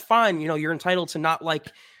 Eric, and that's fine. You're entitled to not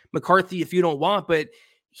like McCarthy if you don't want, but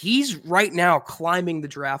he's right now climbing the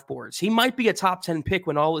draft boards. He might be a top 10 pick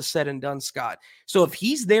when all is said and done, Scott. So if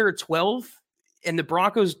he's there at 12 and the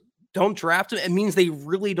Broncos don't draft him, it means they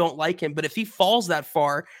really don't like him. But if he falls that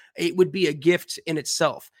far, it would be a gift in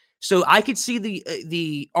itself. So I could see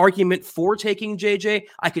the argument for taking JJ.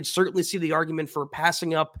 I could certainly see the argument for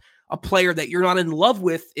passing up a player that you're not in love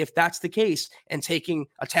with, if that's the case, and taking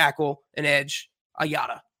a tackle, an edge, a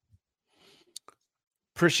yada.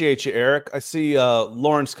 Appreciate you, Eric. I see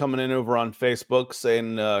Lawrence coming in over on Facebook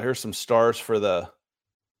saying, here's some stars for the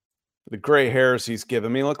gray hairs he's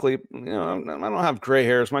given me. Luckily, I don't have gray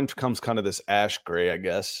hairs. Mine comes kind of this ash gray, I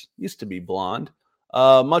guess. Used to be blonde.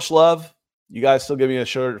 Much love. You guys still give me a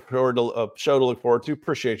show to look forward to.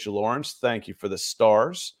 Appreciate you, Lawrence. Thank you for the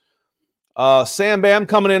stars. Sam Bam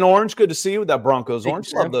coming in orange. Good to see you with that Broncos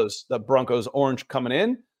orange. Love that Broncos orange coming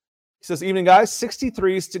in. He says, evening, guys.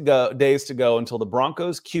 63 days to go until the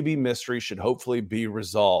Broncos QB mystery should hopefully be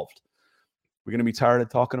resolved. We're going to be tired of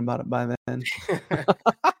talking about it by then.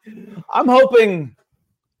 I'm hoping,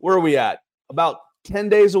 where are we at? About 10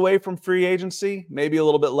 days away from free agency, maybe a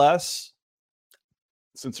little bit less,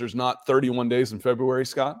 since there's not 31 days in February,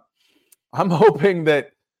 Scott. I'm hoping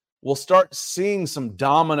that we'll start seeing some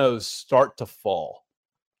dominoes start to fall.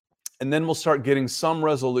 And then we'll start getting some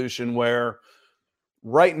resolution where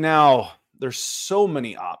right now there's so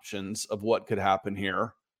many options of what could happen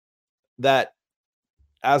here that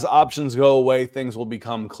as options go away, things will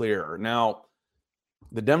become clearer. Now,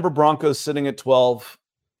 the Denver Broncos sitting at 12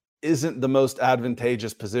 isn't the most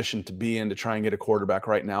advantageous position to be in to try and get a quarterback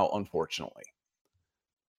right now, unfortunately.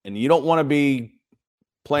 And you don't want to be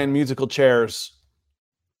playing musical chairs.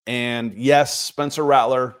 And yes, Spencer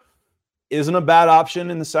Rattler isn't a bad option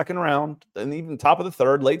in the second round, and even top of the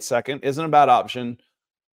third, late second, isn't a bad option.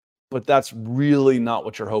 But that's really not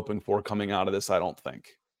what you're hoping for coming out of this, I don't think.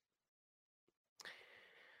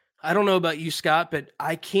 I don't know about you, Scott, but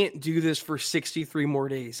I can't do this for 63 more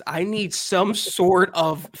days. I need some sort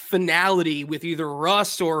of finality with either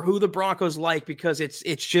Russ or who the Broncos like, because it's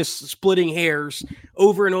just splitting hairs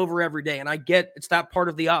over and over every day. And I get it's not part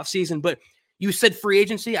of the offseason, but you said free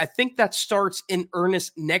agency. I think that starts in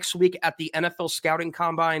earnest next week at the NFL Scouting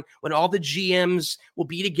Combine, when all the GMs will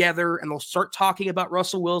be together and they'll start talking about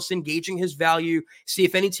Russell Wilson, gauging his value, see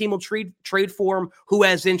if any team will trade for him, who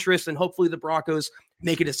has interest, and hopefully the Broncos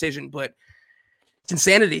make a decision. But it's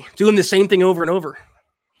insanity doing the same thing over and over.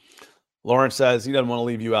 Lawrence says he doesn't want to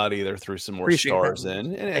leave you out either, through some more Appreciate stars that.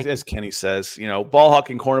 in. And as Kenny says, ball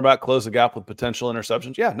hawking cornerback, close the gap with potential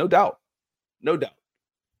interceptions. Yeah, no doubt. No doubt.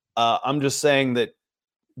 I'm just saying that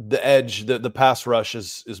the edge, the pass rush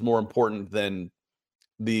is more important than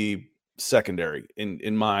the secondary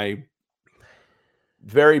in my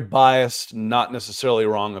very biased, not necessarily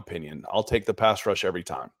wrong opinion. I'll take the pass rush every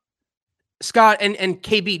time. Scott and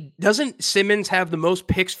KB, doesn't Simmons have the most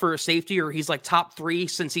picks for a safety, or he's like top 3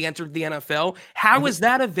 since he entered the NFL? How has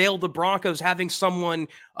that availed the Broncos, having someone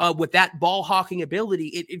with that ball hawking ability?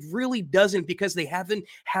 It really doesn't, because they haven't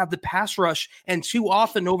had the pass rush. And too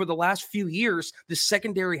often over the last few years, the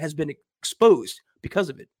secondary has been exposed because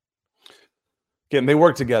of it. Again, they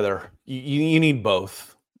work together. You need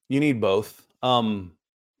both. You need both.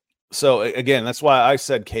 So again, that's why I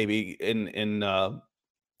said KB in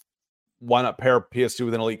why not pair PS2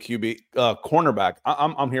 with an elite QB cornerback?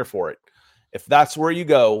 I'm here for it. If that's where you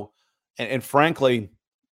go, and frankly,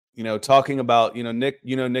 talking about Nick,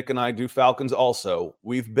 Nick and I do Falcons also.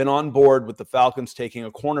 We've been on board with the Falcons taking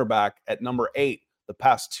a cornerback at number 8 the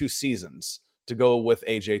past 2 seasons to go with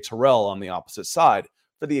AJ Terrell on the opposite side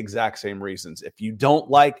for the exact same reasons. If you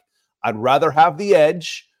don't like, I'd rather have the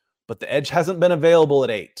edge, but the edge hasn't been available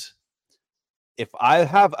at 8. If I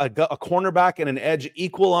have a cornerback and an edge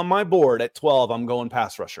equal on my board at 12, I'm going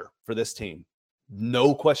pass rusher for this team.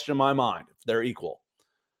 No question in my mind if they're equal.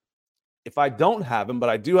 If I don't have him, but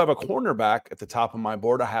I do have a cornerback at the top of my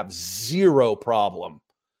board, I have zero problem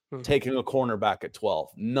taking a cornerback at 12.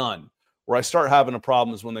 None. Where I start having a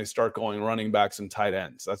problem is when they start going running backs and tight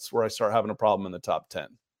ends. That's where I start having a problem in the top 10.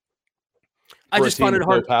 I just find it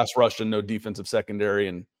hard. No pass rush and no defensive secondary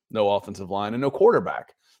and no offensive line and no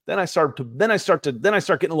quarterback. Then I start getting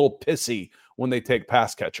a little pissy when they take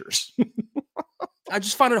pass catchers. I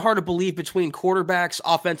just find it hard to believe between quarterbacks,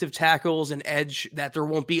 offensive tackles, and edge that there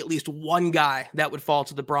won't be at least one guy that would fall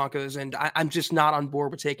to the Broncos. And I'm just not on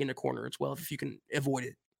board with taking a corner as well if you can avoid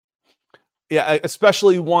it. Yeah,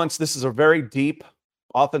 especially once this is a very deep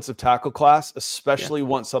offensive tackle class, especially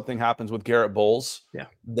once something happens with Garrett Bowles. Yeah.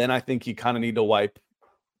 Then I think you kind of need to wipe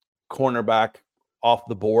cornerback off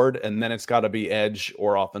the board, and then it's got to be edge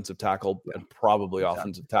or offensive tackle, and probably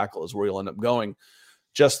offensive tackle is where you'll end up going.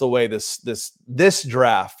 Just the way this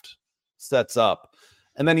draft sets up.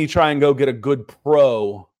 And then you try and go get a good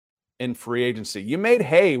pro in free agency. You made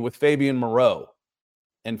hay with Fabian Moreau.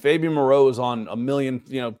 And Fabian Moreau is on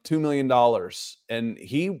 $2 million. And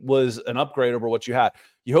he was an upgrade over what you had.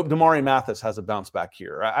 You hope Damari Mathis has a bounce back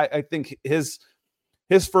here. I think his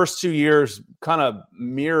first 2 years kind of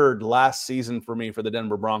mirrored last season for me for the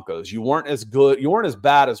Denver Broncos. You weren't as good. You weren't as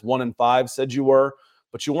bad as 1-5 said you were,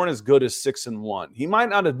 but you weren't as good as 6-1. He might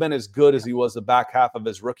not have been as good as he was the back half of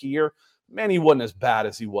his rookie year. Man, he wasn't as bad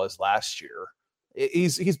as he was last year.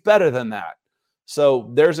 He's better than that.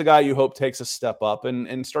 So there's a guy you hope takes a step up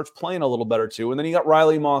and starts playing a little better too. And then you got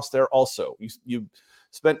Riley Moss there also. You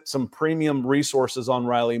spent some premium resources on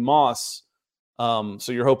Riley Moss.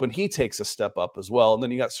 So you're hoping he takes a step up as well. And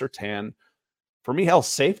then you got Surtain. For me, hell,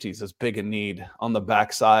 safety is as big a need on the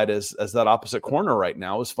backside as that opposite corner right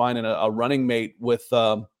now is finding a running mate with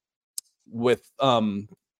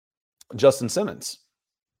Justin Simmons.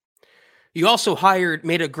 You also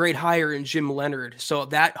made a great hire in Jim Leonard. So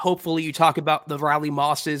that hopefully you talk about the Riley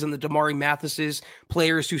Mosses and the Damari Mathises,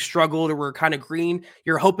 players who struggled or were kind of green.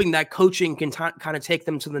 You're hoping that coaching can kind of take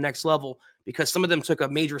them to the next level because some of them took a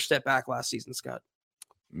major step back last season, Scott.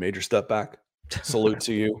 Major step back. Salute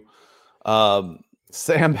to you.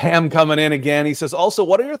 Sam Ham coming in again. He says, also,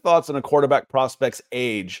 what are your thoughts on a quarterback prospect's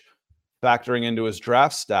age factoring into his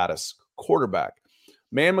draft status? Quarterback.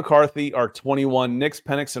 May and McCarthy are 21. Nix,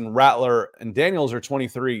 Penix, and Rattler and Daniels are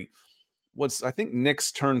 23. I think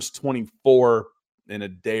Nix turns 24 in a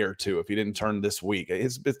day or two if he didn't turn this week.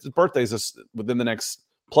 His birthday is within the next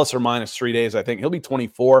plus or minus 3 days, I think. He'll be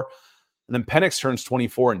 24. And then Penix turns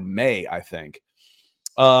 24 in May, I think.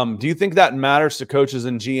 Do you think that matters to coaches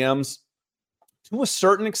and GMs? To a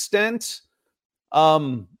certain extent,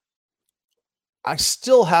 I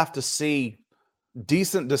still have to see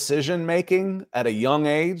decent decision making at a young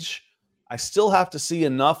age. I still have to see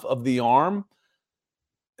enough of the arm.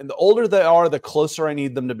 And the older they are, the closer I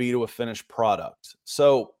need them to be to a finished product.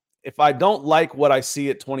 So if I don't like what I see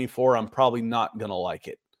at 24, I'm probably not going to like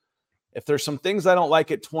it. If there's some things I don't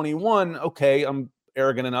like at 21, okay, I'm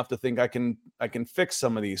arrogant enough to think I can fix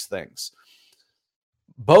some of these things.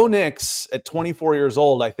 Bo Nix at 24 years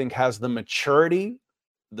old, I think has the maturity,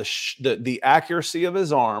 the accuracy of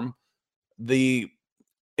his arm, the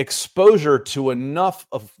exposure to enough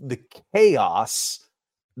of the chaos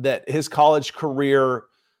that his college career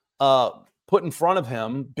put in front of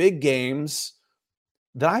him, big games,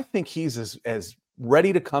 that I think he's as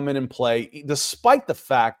ready to come in and play, despite the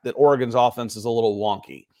fact that Oregon's offense is a little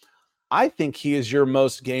wonky. I think he is your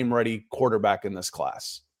most game-ready quarterback in this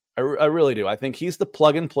class. I really do. I think he's the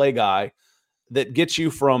plug-and-play guy that gets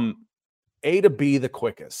you from A to B the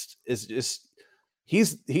quickest. He's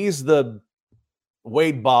the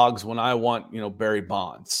Wade Boggs when I want, Barry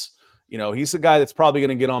Bonds. He's the guy that's probably going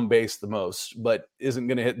to get on base the most, but isn't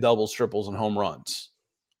going to hit doubles, triples, and home runs.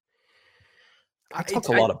 I talk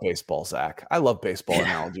a lot of baseball, Zach. I love baseball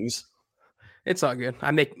analogies. It's all good.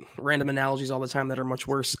 I make random analogies all the time that are much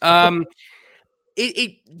worse.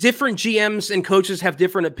 Different GMs and coaches have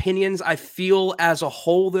different opinions. I feel as a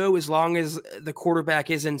whole, though, as long as the quarterback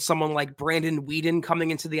isn't someone like Brandon Weeden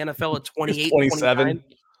coming into the NFL at 28, 27,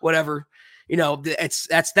 whatever,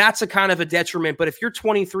 that's a kind of a detriment. But if you're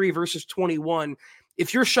 23 versus 21,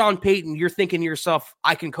 if you're Sean Payton, you're thinking to yourself,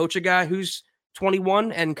 I can coach a guy who's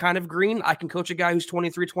 21 and kind of green. I can coach a guy who's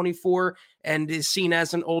 23, 24 and is seen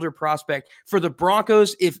as an older prospect. For the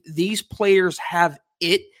Broncos, if these players have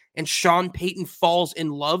it, and Sean Payton falls in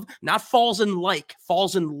love, not falls in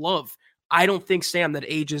falls in love. I don't think, Sam, that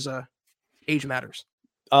age matters.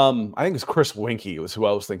 I think it's Chris Winkie was who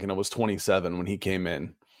I was thinking of, was 27 when he came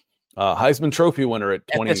in. Heisman Trophy winner at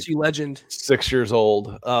 20, FSU legend, 6 years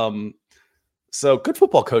old. So good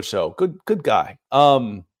football coach, though. Good guy.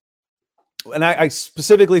 And I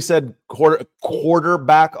specifically said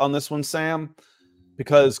quarterback on this one, Sam,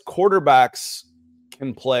 because quarterbacks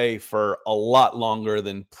can play for a lot longer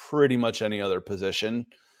than pretty much any other position.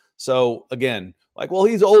 So again,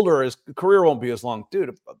 he's older, his career won't be as long.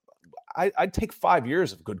 Dude, I'd take 5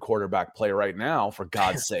 years of good quarterback play right now, for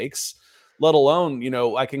God's sakes. let alone,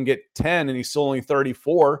 I can get 10 and he's still only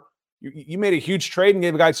 34. You made a huge trade and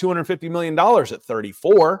gave a guy $250 million at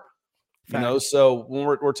 34. So when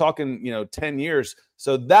we're talking, 10 years,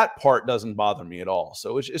 so that part doesn't bother me at all.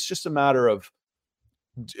 So it's just a matter of,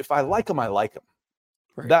 if I like him, I like him.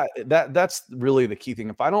 Right. That's really the key thing.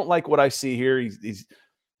 If I don't like what I see here, he's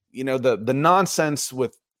the nonsense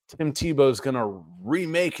with Tim Tebow's going to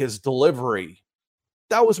remake his delivery.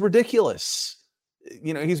 That was ridiculous.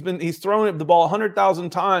 He's thrown the ball 100,000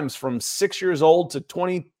 times from 6 years old to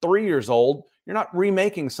 23 years old. You're not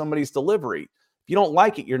remaking somebody's delivery. If you don't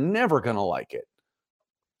like it, you're never going to like it.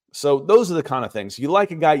 So those are the kind of things. You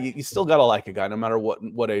like a guy, you still got to like a guy no matter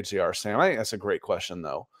what age they are, Sam. I think that's a great question,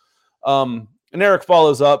 though. And Eric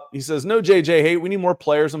follows up. He says, no JJ hate. We need more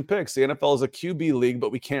players and picks. The NFL is a QB league,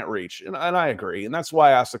 but we can't reach. And I agree. And that's why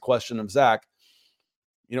I asked the question of Zach,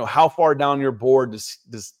 how far down your board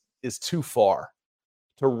is too far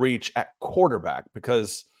to reach at quarterback?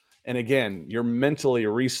 Because, and again, you're mentally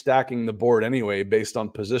restacking the board anyway based on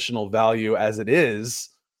positional value as it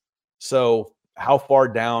is. So how far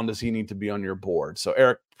down does he need to be on your board? So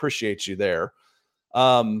Eric, appreciate you there.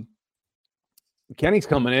 Kenny's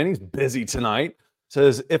coming in. He's busy tonight.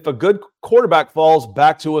 Says, if a good quarterback falls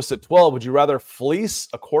back to us at 12, would you rather fleece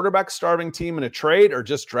a quarterback starving team in a trade or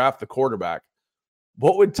just draft the quarterback?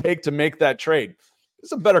 What would it take to make that trade?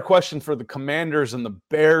 It's a better question for the Commanders and the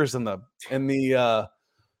Bears and the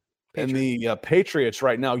Patriots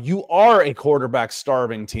right now. You are a quarterback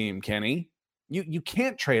starving team, Kenny. You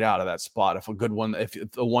can't trade out of that spot if a good one, if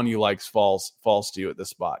the one you like falls to you at this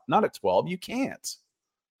spot. Not at 12. You can't.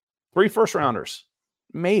 3 first rounders,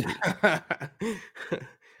 maybe.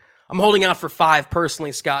 I'm holding out for 5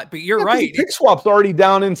 personally, Scott. But you're right. Pick swap's already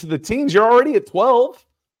down into the teens. You're already at 12.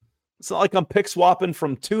 It's not like I'm pick swapping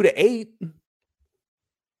from 2 to 8.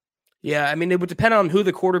 Yeah, I mean, it would depend on who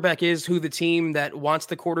the quarterback is, who the team that wants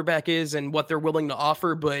the quarterback is, and what they're willing to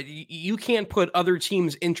offer. But you can't put other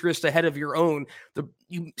teams' interest ahead of your own.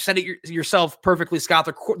 You said it yourself perfectly, Scott.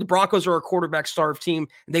 The Broncos are a quarterback-starved team.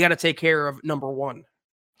 And they got to take care of number 1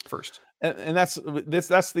 first. And that's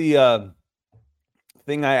the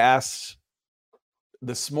thing I asked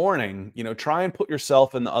this morning. Try and put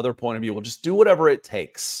yourself in the other point of view. Well, just do whatever it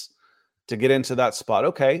takes to get into that spot.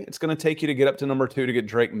 Okay, it's going to take you to get up to number 2 to get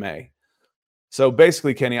Drake May. So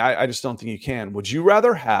basically, Kenny, I just don't think you can. Would you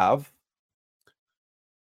rather have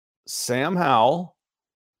Sam Howell?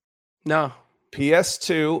 No.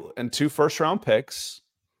 PS2 and 2 first-round picks,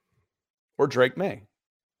 or Drake May?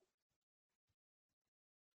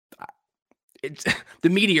 It's the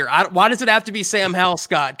Meteor. Why does it have to be Sam Howell,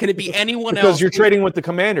 Scott? Can it be anyone else? Because you're trading with the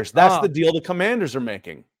Commanders. That's the deal the Commanders are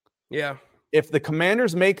making. Yeah. If the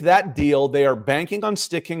Commanders make that deal, they are banking on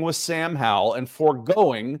sticking with Sam Howell and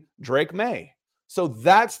foregoing Drake May. So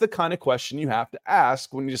that's the kind of question you have to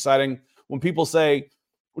ask when you're deciding, when people say,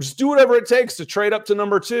 well, just do whatever it takes to trade up to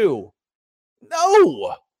number 2.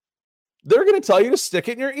 No, they're going to tell you to stick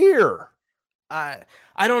it in your ear. I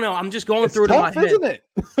don't know. I'm just going through it in my head. Isn't it?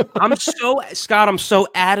 I'm so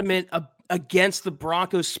adamant against the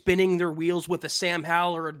Broncos spinning their wheels with a Sam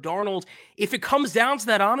Howell or a Darnold. If it comes down to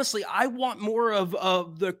that, honestly, I want more of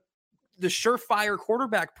the surefire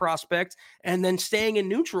quarterback prospect and then staying in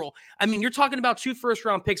neutral. I mean, you're talking about 2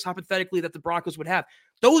 first-round picks, hypothetically, that the Broncos would have.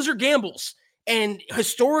 Those are gambles. And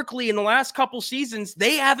historically, in the last couple seasons,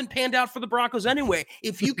 they haven't panned out for the Broncos anyway.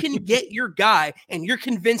 If you can get your guy and you're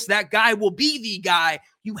convinced that guy will be the guy,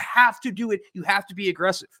 you have to do it. You have to be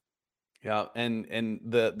aggressive. Yeah, and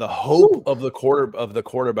the hope of the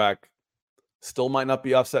quarterback still might not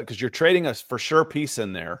be offset because you're trading a for sure piece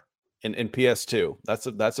in there in PS2.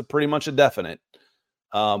 That's a pretty much a definite.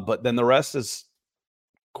 But then the rest is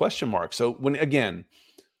question mark. So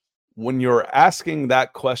when you're asking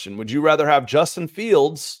that question, would you rather have Justin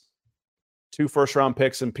Fields, 2 first-round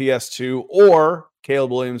picks in PS2, or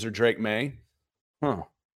Caleb Williams or Drake May?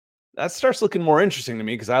 That starts looking more interesting to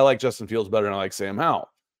me because I like Justin Fields better than I like Sam Howell.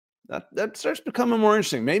 That starts becoming more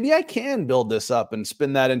interesting. Maybe I can build this up and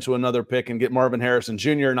spin that into another pick and get Marvin Harrison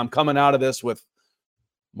Jr., and I'm coming out of this with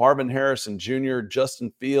Marvin Harrison Jr.,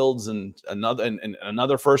 Justin Fields, and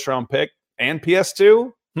another first-round pick and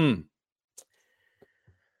PS2?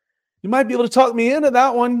 You might be able to talk me into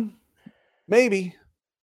that one. Maybe.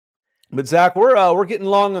 But Zach, we're getting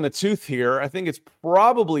long on the tooth here. I think it's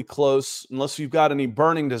probably close, unless you've got any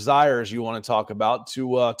burning desires you want to talk about,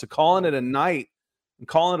 to calling it a night and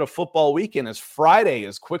calling it a football weekend as Friday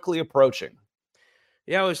is quickly approaching.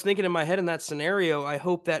 Yeah, I was thinking in my head in that scenario, I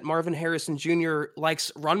hope that Marvin Harrison Jr.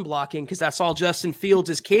 likes run blocking because that's all Justin Fields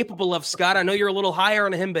is capable of, Scott. I know you're a little higher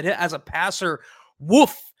on him, but as a passer,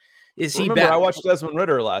 woof. Is he Remember, back? I watched Desmond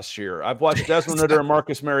Ridder last year. I've watched Desmond Ridder and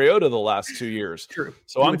Marcus Mariota the last 2 years. True.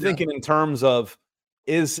 So I'm thinking in terms of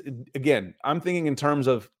can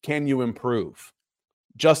you improve?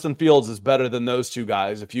 Justin Fields is better than those two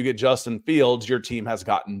guys. If you get Justin Fields, your team has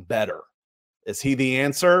gotten better. Is he the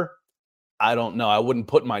answer? I don't know. I wouldn't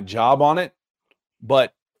put my job on it,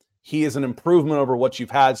 but he is an improvement over what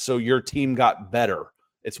you've had, so your team got better.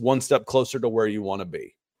 It's one step closer to where you want to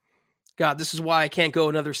be. God, this is why I can't go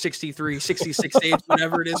another 63, 66 days,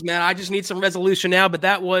 whatever it is, man. I just need some resolution now. But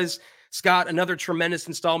that was, Scott, another tremendous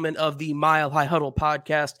installment of the Mile High Huddle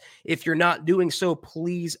podcast. If you're not doing so,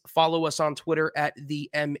 please follow us on Twitter at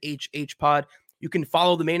the MHH Pod. You can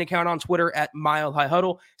follow the main account on Twitter at Mile High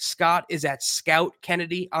Huddle. Scott is at Scout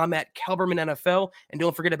Kennedy. I'm at Kelberman NFL. And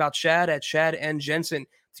don't forget about Chad at Chad and Jensen.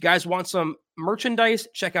 If you guys want some merchandise,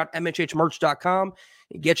 check out mhhmerch.com.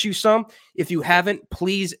 Get you some. If you haven't,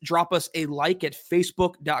 please drop us a like at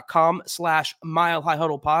facebook.com/Mile High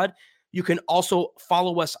Huddle Pod. You can also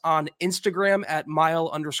follow us on Instagram at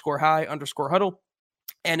mile_high_huddle.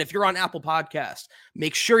 And if you're on Apple Podcasts,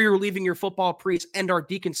 make sure you're leaving your football priest and our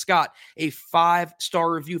Deacon Scott a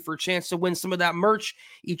 5-star review for a chance to win some of that merch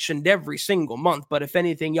each and every single month. But if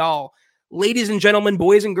anything, y'all, ladies and gentlemen,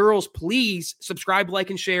 boys and girls, please subscribe,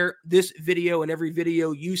 like, and share this video and every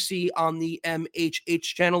video you see on the MHH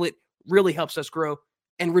channel. It really helps us grow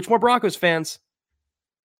and reach more Broncos fans.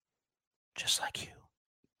 Just like you.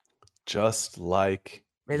 Just like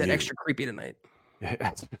Made that you. extra creepy tonight.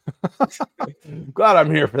 Glad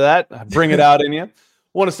I'm here for that. Bring it out in you.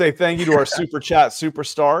 Want to say thank you to our Super Chat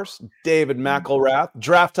superstars, David McElrath,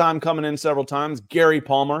 Draft Time coming in several times, Gary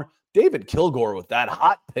Palmer, David Kilgore with that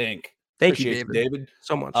hot pink. Thank Appreciate you, David.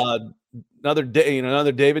 So much. Another David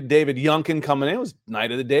Youngkin coming in. It was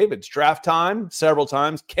Night of the Davids. Draft Time several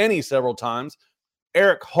times, Kenny several times,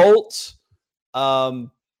 Eric Holt.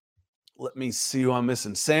 Let me see who I'm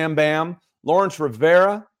missing. Sam Bam, Lawrence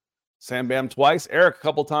Rivera, Sam Bam twice, Eric a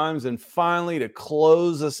couple times, and finally to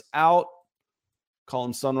close us out, call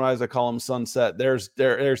him Sunrise, I call him Sunset. There's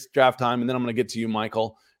Draft Time, and then I'm going to get to you,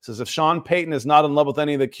 Michael. It says, if Sean Payton is not in love with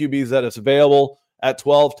any of the QBs that is available at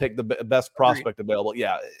 12, take the best prospect available.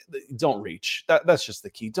 Yeah, don't reach. That's just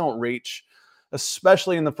the key. Don't reach,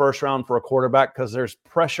 especially in the first round for a quarterback, because there's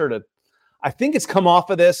pressure to – I think it's come off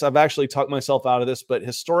of this. I've actually talked myself out of this, but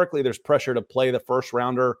historically there's pressure to play the first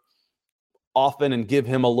rounder often and give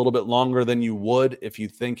him a little bit longer than you would if you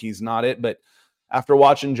think he's not it. But after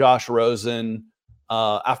watching Josh Rosen,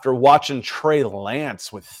 after watching Trey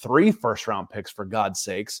Lance with 3 first-round picks, for God's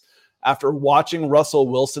sakes, after watching Russell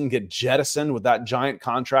Wilson get jettisoned with that giant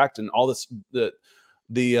contract and all this,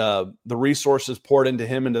 the resources poured into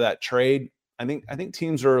him into that trade, I think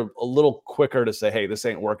teams are a little quicker to say, hey, this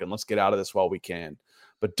ain't working. Let's get out of this while we can.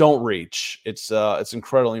 But don't reach. It's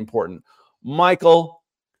incredibly important. Michael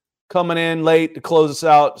coming in late to close us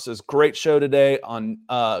out. Says, great show today.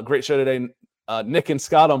 Nick and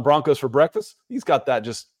Scott on Broncos for breakfast. He's got that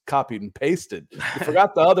just copied and pasted. You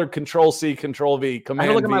forgot the other Control-C, Control-V,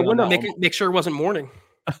 Command-V. I look at my window, make sure it wasn't morning.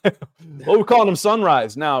 Well, we're calling him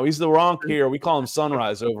Sunrise now. He's the wrong here. We call him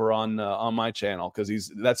Sunrise over on my channel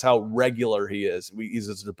because that's how regular he is. He's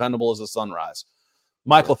as dependable as a sunrise.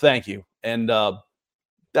 Michael, thank you. And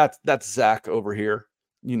that's Zach over here.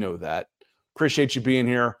 You know that. Appreciate you being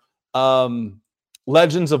here.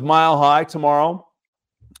 Legends of Mile High tomorrow.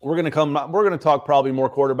 We're going to talk probably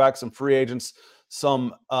more quarterbacks, some free agents,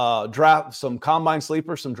 some draft, some combine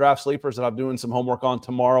sleepers, some draft sleepers that I'm doing some homework on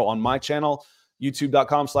tomorrow on my channel,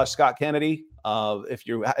 youtube.com/Scott Kennedy.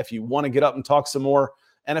 If you want to get up and talk some more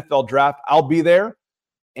NFL draft, I'll be there.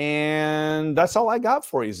 And that's all I got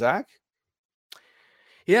for you, Zach.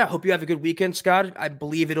 Yeah, hope you have a good weekend, Scott. I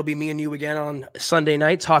believe it'll be me and you again on Sunday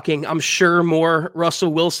night talking, I'm sure, more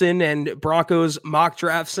Russell Wilson and Broncos mock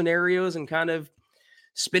draft scenarios and kind of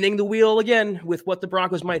spinning the wheel again with what the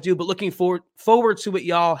Broncos might do. But looking forward to it,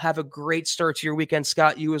 y'all. Have a great start to your weekend,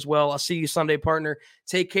 Scott. You as well. I'll see you Sunday, partner.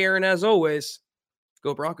 Take care, and as always,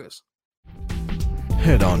 go Broncos.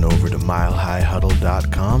 Head on over to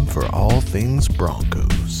milehighhuddle.com for all things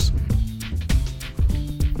Broncos.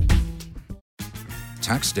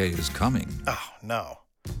 Tax day is coming. Oh, no.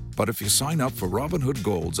 But if you sign up for Robinhood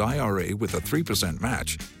Gold's IRA with a 3%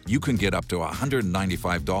 match, you can get up to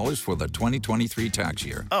 $195 for the 2023 tax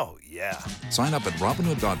year. Oh, yeah. Sign up at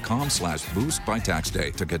Robinhood.com/boost by tax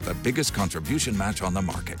day to get the biggest contribution match on the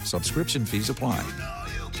market. Subscription fees apply.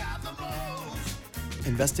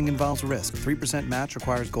 Investing involves risk. 3% match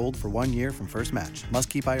requires gold for 1 year from first match. Must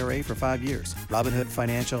keep IRA for 5 years. Robinhood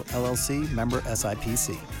Financial, LLC, member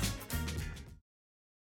SIPC.